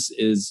 Jesus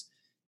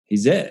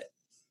he's it.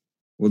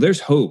 Well,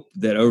 there's hope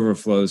that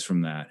overflows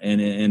from that.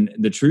 And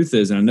the truth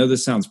is, and I know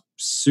this sounds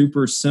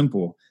super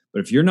simple, but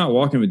if you're not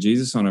walking with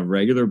Jesus on a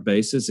regular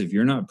basis, if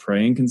you're not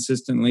praying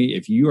consistently,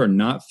 if you are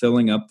not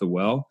filling up the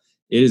well,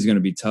 it is going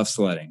to be tough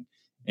sledding.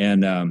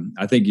 And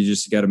I think you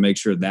just got to make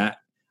sure that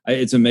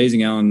it's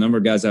amazing, Alan, the number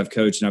of guys I've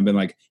coached and I've been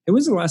like, hey,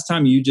 when's the last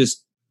time you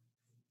just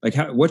like,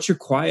 what's your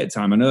quiet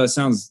time? I know that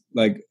sounds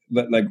like,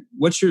 but like,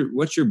 what's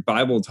your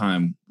Bible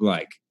time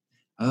like?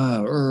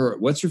 Or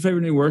what's your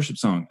favorite new worship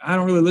song? I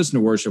don't really listen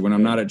to worship when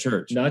I'm not at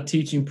church. Not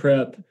teaching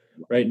prep,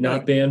 right?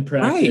 Not band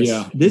practice. Right.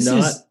 Yeah. This not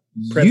is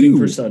prepping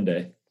for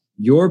Sunday.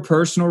 Your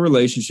personal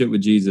relationship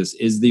with Jesus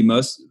is the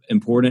most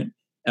important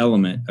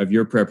element of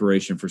your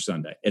preparation for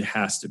Sunday. It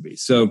has to be.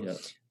 So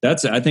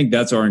I think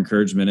that's our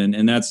encouragement.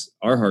 And that's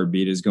our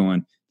heartbeat is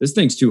going, this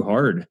thing's too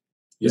hard.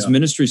 This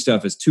ministry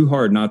stuff is too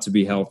hard not to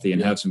be healthy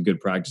and have some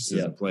good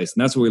practices in place.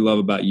 And that's what we love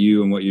about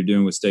you and what you're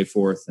doing with Stay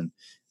Forth. And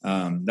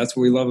that's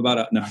what we love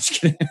about no, I'm just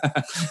kidding.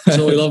 That's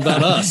what we love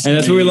about us. And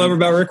that's what we love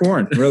about Rick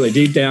Warren, really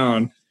deep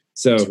down.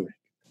 So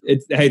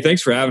hey,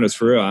 thanks for having us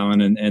for real,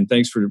 Alan. And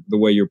thanks for the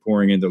way you're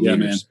pouring into leaders.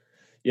 Man.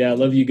 Yeah, I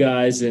love you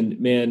guys. And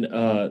man,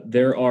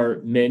 there are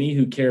many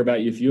who care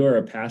about you. If you are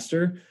a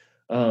pastor,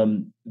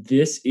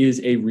 this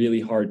is a really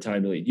hard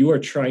time to lead. You are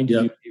trying to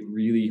do a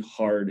really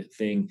hard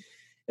thing.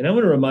 And I'm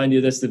going to remind you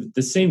of this,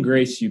 the same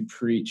grace you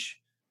preach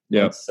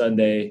on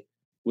Sunday,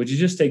 would you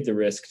just take the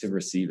risk to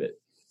receive it?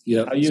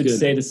 Yeah. How you would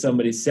say to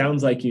somebody,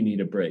 sounds like you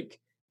need a break.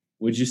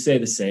 Would you say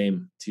the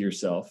same to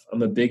yourself?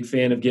 I'm a big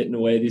fan of getting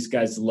away. These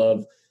guys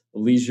love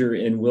leisure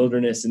and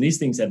wilderness. And these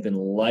things have been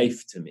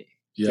life to me.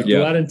 To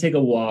go out and take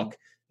a walk,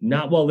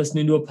 not while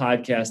listening to a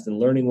podcast and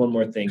learning one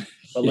more thing,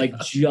 but like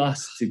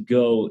just to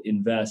go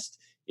invest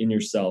in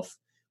yourself.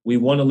 We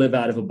want to live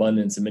out of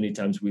abundance, and many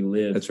times we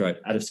live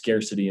out of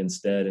scarcity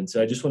instead. And so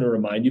I just want to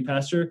remind you,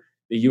 Pastor,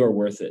 that you are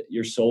worth it.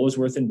 Your soul is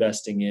worth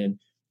investing in.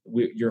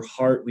 Your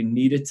heart, we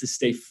need it to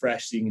stay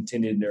fresh so you can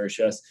continue to nourish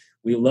us.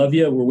 We love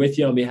you. We're with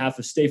you on behalf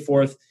of Stay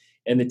Forth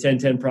and the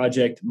 1010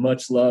 Project.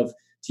 Much love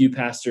to you,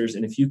 pastors.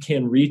 And if you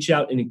can reach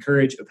out and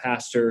encourage a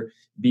pastor,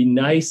 be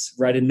nice,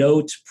 write a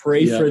note,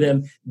 pray for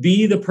them,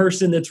 be the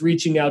person that's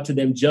reaching out to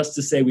them just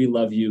to say we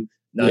love you,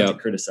 not to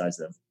criticize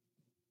them.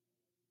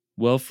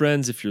 Well,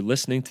 friends, if you're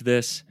listening to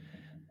this,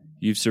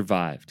 you've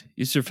survived.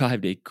 You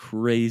survived a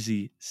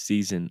crazy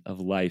season of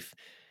life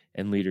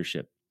and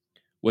leadership.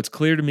 What's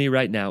clear to me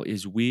right now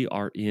is we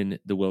are in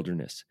the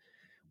wilderness.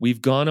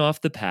 We've gone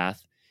off the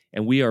path,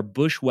 and we are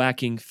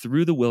bushwhacking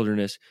through the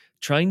wilderness,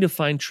 trying to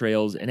find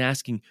trails and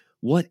asking,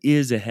 what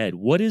is ahead?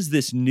 What is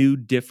this new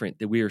different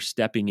that we are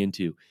stepping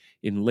into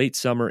in late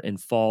summer and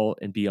fall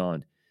and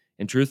beyond?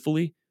 And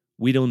truthfully,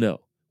 we don't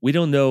know. We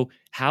don't know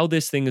how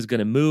this thing is going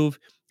to move,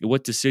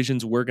 what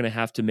decisions we're going to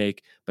have to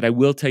make. But I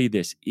will tell you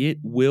this, it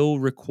will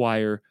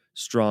require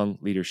strong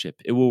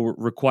leadership. It will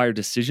require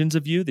decisions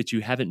of you that you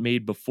haven't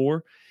made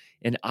before.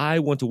 And I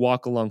want to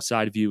walk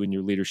alongside of you in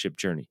your leadership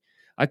journey.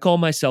 I call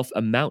myself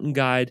a mountain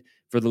guide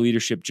for the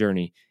leadership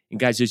journey. And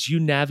guys, as you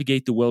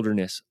navigate the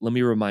wilderness, let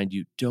me remind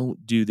you,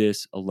 don't do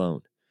this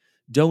alone.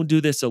 Don't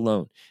do this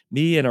alone.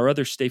 Me and our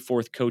other Stay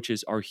Forth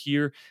coaches are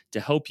here to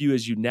help you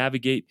as you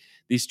navigate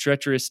these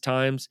treacherous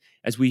times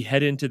as we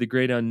head into the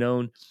great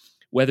unknown.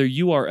 Whether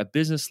you are a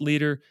business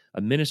leader,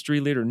 a ministry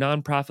leader,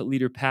 nonprofit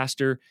leader,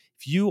 pastor,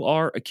 if you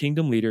are a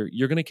kingdom leader,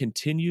 you're going to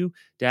continue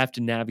to have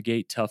to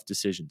navigate tough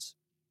decisions.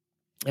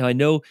 Now, I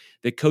know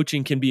that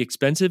coaching can be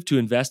expensive to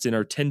invest in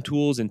our 10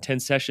 tools and 10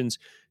 sessions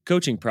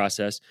coaching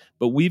process,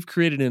 but we've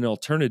created an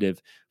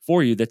alternative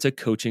for you that's a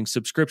coaching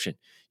subscription.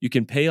 You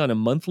can pay on a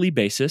monthly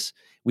basis.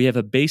 We have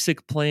a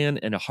basic plan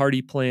and a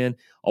hearty plan.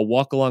 I'll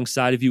walk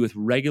alongside of you with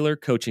regular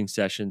coaching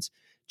sessions,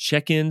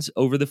 check-ins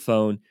over the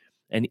phone,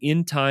 and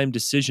in-time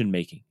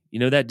decision-making. You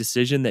know that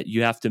decision that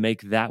you have to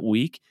make that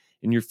week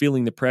and you're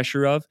feeling the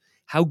pressure of?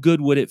 How good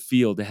would it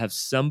feel to have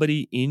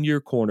somebody in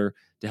your corner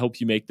to help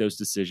you make those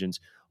decisions?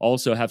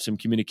 Also have some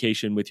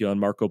communication with you on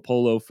Marco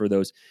Polo for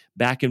those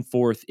back and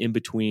forth in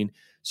between.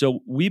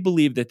 So we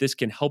believe that this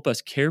can help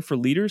us care for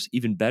leaders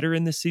even better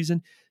in this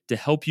season, to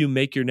help you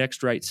make your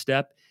next right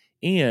step,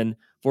 and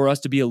for us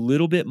to be a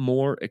little bit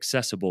more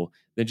accessible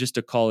than just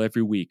a call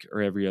every week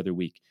or every other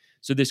week.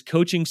 So this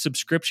coaching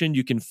subscription,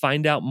 you can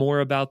find out more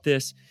about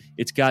this.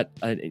 It's got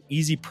an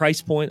easy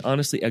price point,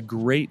 honestly, a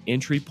great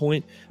entry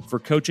point for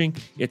coaching.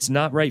 It's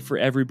not right for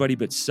everybody,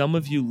 but some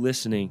of you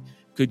listening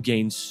could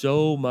gain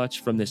so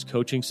much from this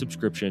coaching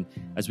subscription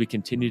as we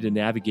continue to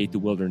navigate the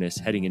wilderness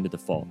heading into the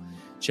fall.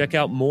 Check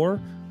out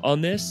more on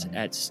this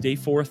at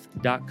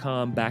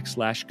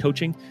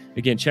stayforth.com/coaching.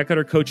 Again, check out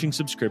our coaching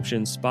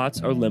subscription.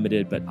 Spots are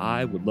limited, but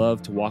I would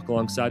love to walk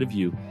alongside of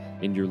you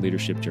in your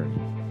leadership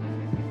journey.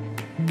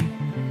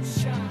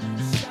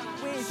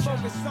 We ain't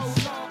focused so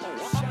long.